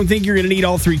 So I don't think you're going to need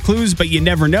all three clues, but you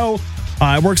never know.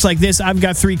 It works like this. I've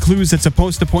got three clues that's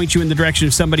supposed to point you in the direction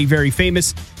of somebody very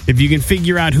famous. If you can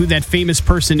figure out who that famous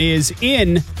person is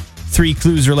in 3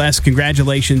 clues or less,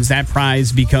 congratulations. That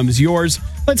prize becomes yours.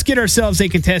 Let's get ourselves a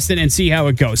contestant and see how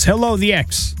it goes. Hello, the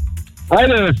X. Hi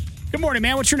there. Good morning,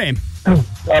 man. What's your name?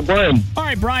 Brian. All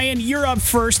right, Brian, you're up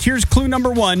first. Here's clue number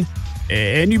 1.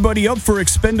 Anybody up for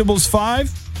Expendables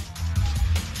 5?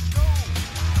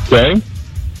 Okay.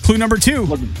 Clue number 2.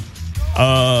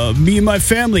 Me and my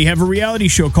family have a reality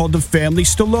show called The Family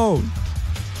Stallone.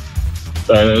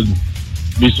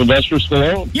 Be Sylvester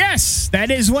Stallone? Yes,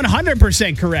 that is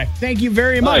 100% correct. Thank you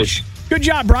very much. Nice. Good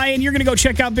job, Brian. You're going to go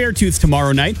check out Beartooth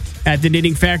tomorrow night at the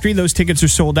Knitting Factory. Those tickets are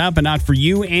sold out, but not for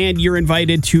you. And you're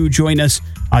invited to join us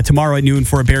tomorrow at noon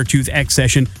for a Beartooth X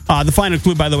session. The final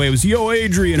clue, by the way, was Yo,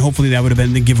 Adrian. Hopefully that would have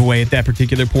been the giveaway at that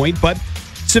particular point. But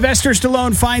Sylvester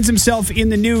Stallone finds himself in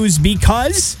the news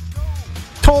because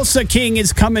Tulsa King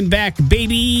is coming back,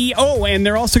 baby. Oh, and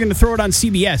they're also going to throw it on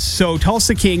CBS. So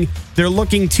Tulsa King, they're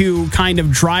looking to kind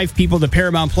of drive people to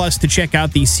Paramount Plus to check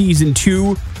out the season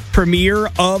 2 premiere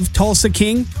of Tulsa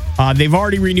King. They've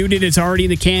already renewed it. It's already in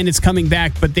the can. It's coming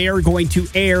back. But they are going to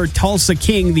air Tulsa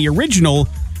King, the original,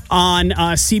 on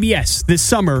CBS this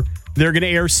summer. They're going to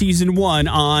air season 1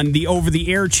 on the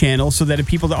over-the-air channel so that if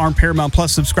people that aren't Paramount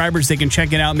Plus subscribers, they can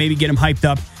check it out, maybe get them hyped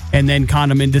up, and then con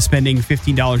them into spending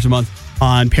 $15 a month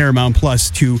on Paramount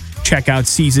Plus to check out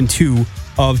season 2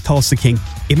 of Tulsa King.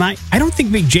 I don't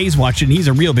think Big J's watched it, and he's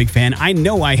a real big fan. I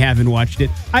know I haven't watched it.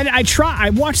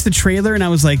 I watched the trailer, and I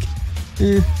was like,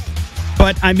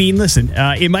 But, I mean, listen,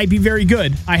 it might be very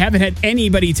good. I haven't had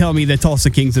anybody tell me that Tulsa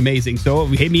King's amazing, so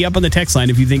hit me up on the text line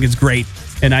if you think it's great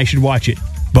and I should watch it.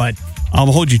 But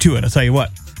I'll hold you to it, I'll tell you what.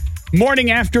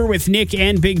 Morning After with Nick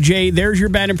and Big J. There's your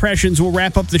bad impressions. We'll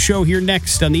wrap up the show here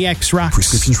next on the X Rocks.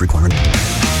 Prescriptions required.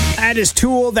 That is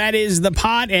Tool, that is The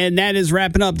Pot, and that is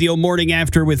wrapping up the old Morning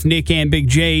After with Nick and Big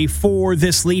J for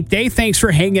this Leap Day. Thanks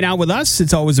for hanging out with us.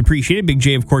 It's always appreciated. Big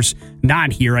J, of course,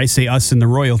 not here. I say us in the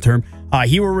royal term.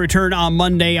 He will return on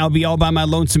Monday. I'll be all by my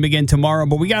lonesome again tomorrow,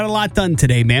 but we got a lot done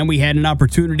today, man. We had an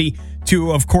opportunity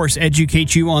to, of course,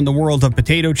 educate you on the world of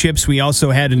potato chips. We also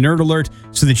had a nerd alert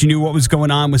so that you knew what was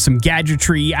going on with some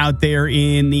gadgetry out there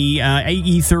in the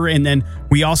ether. And then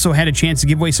we also had a chance to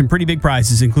give away some pretty big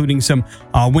prizes, including some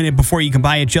win it before you can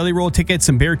buy it Jelly Roll tickets,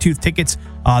 some Beartooth tickets.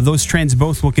 Those trends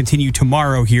both will continue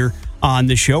tomorrow here on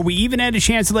the show. We even had a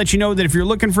chance to let you know that if you're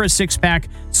looking for a six-pack,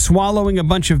 swallowing a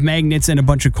bunch of magnets and a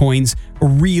bunch of coins, a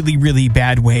really, really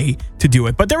bad way to do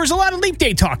it. But there was a lot of Leap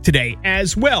Day talk today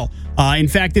as well. In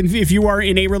fact, if you are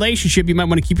in a relationship, you might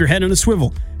want to keep your head on a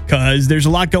swivel because there's a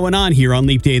lot going on here on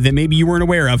Leap Day that maybe you weren't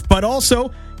aware of. But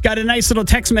also, got a nice little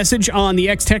text message on the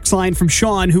X text line from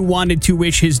Sean, who wanted to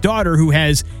wish his daughter, who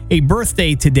has a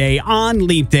birthday today on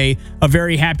Leap Day, a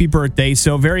very happy birthday.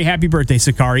 So very happy birthday,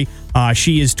 Sakari.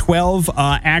 She is 12,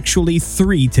 actually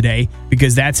 3 today,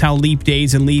 because that's how leap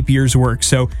days and leap years work.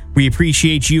 So we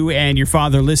appreciate you and your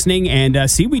father listening. And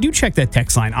see, we do check that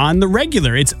text line on the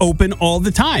regular. It's open all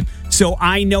the time. So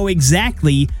I know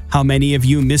exactly how many of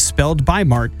you misspelled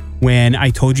Bi-Mart when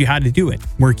I told you how to do it.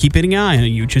 We're keeping an eye on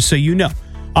you, just so you know.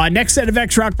 Next set of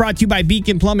X-Rock brought to you by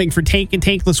Beacon Plumbing for tank and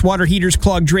tankless water heaters,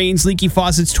 clogged drains, leaky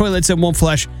faucets, toilets that won't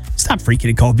flush. Stop freaking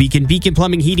and call Beacon. Beacon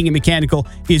Plumbing, Heating, and Mechanical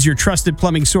is your trusted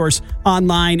plumbing source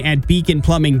online at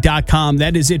beaconplumbing.com.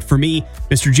 That is it for me.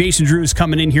 Mr. Jason Drew is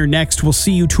coming in here next. We'll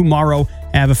see you tomorrow.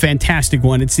 Have a fantastic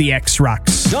one. It's the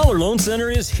X-Rocks. Dollar Loan Center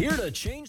is here to change.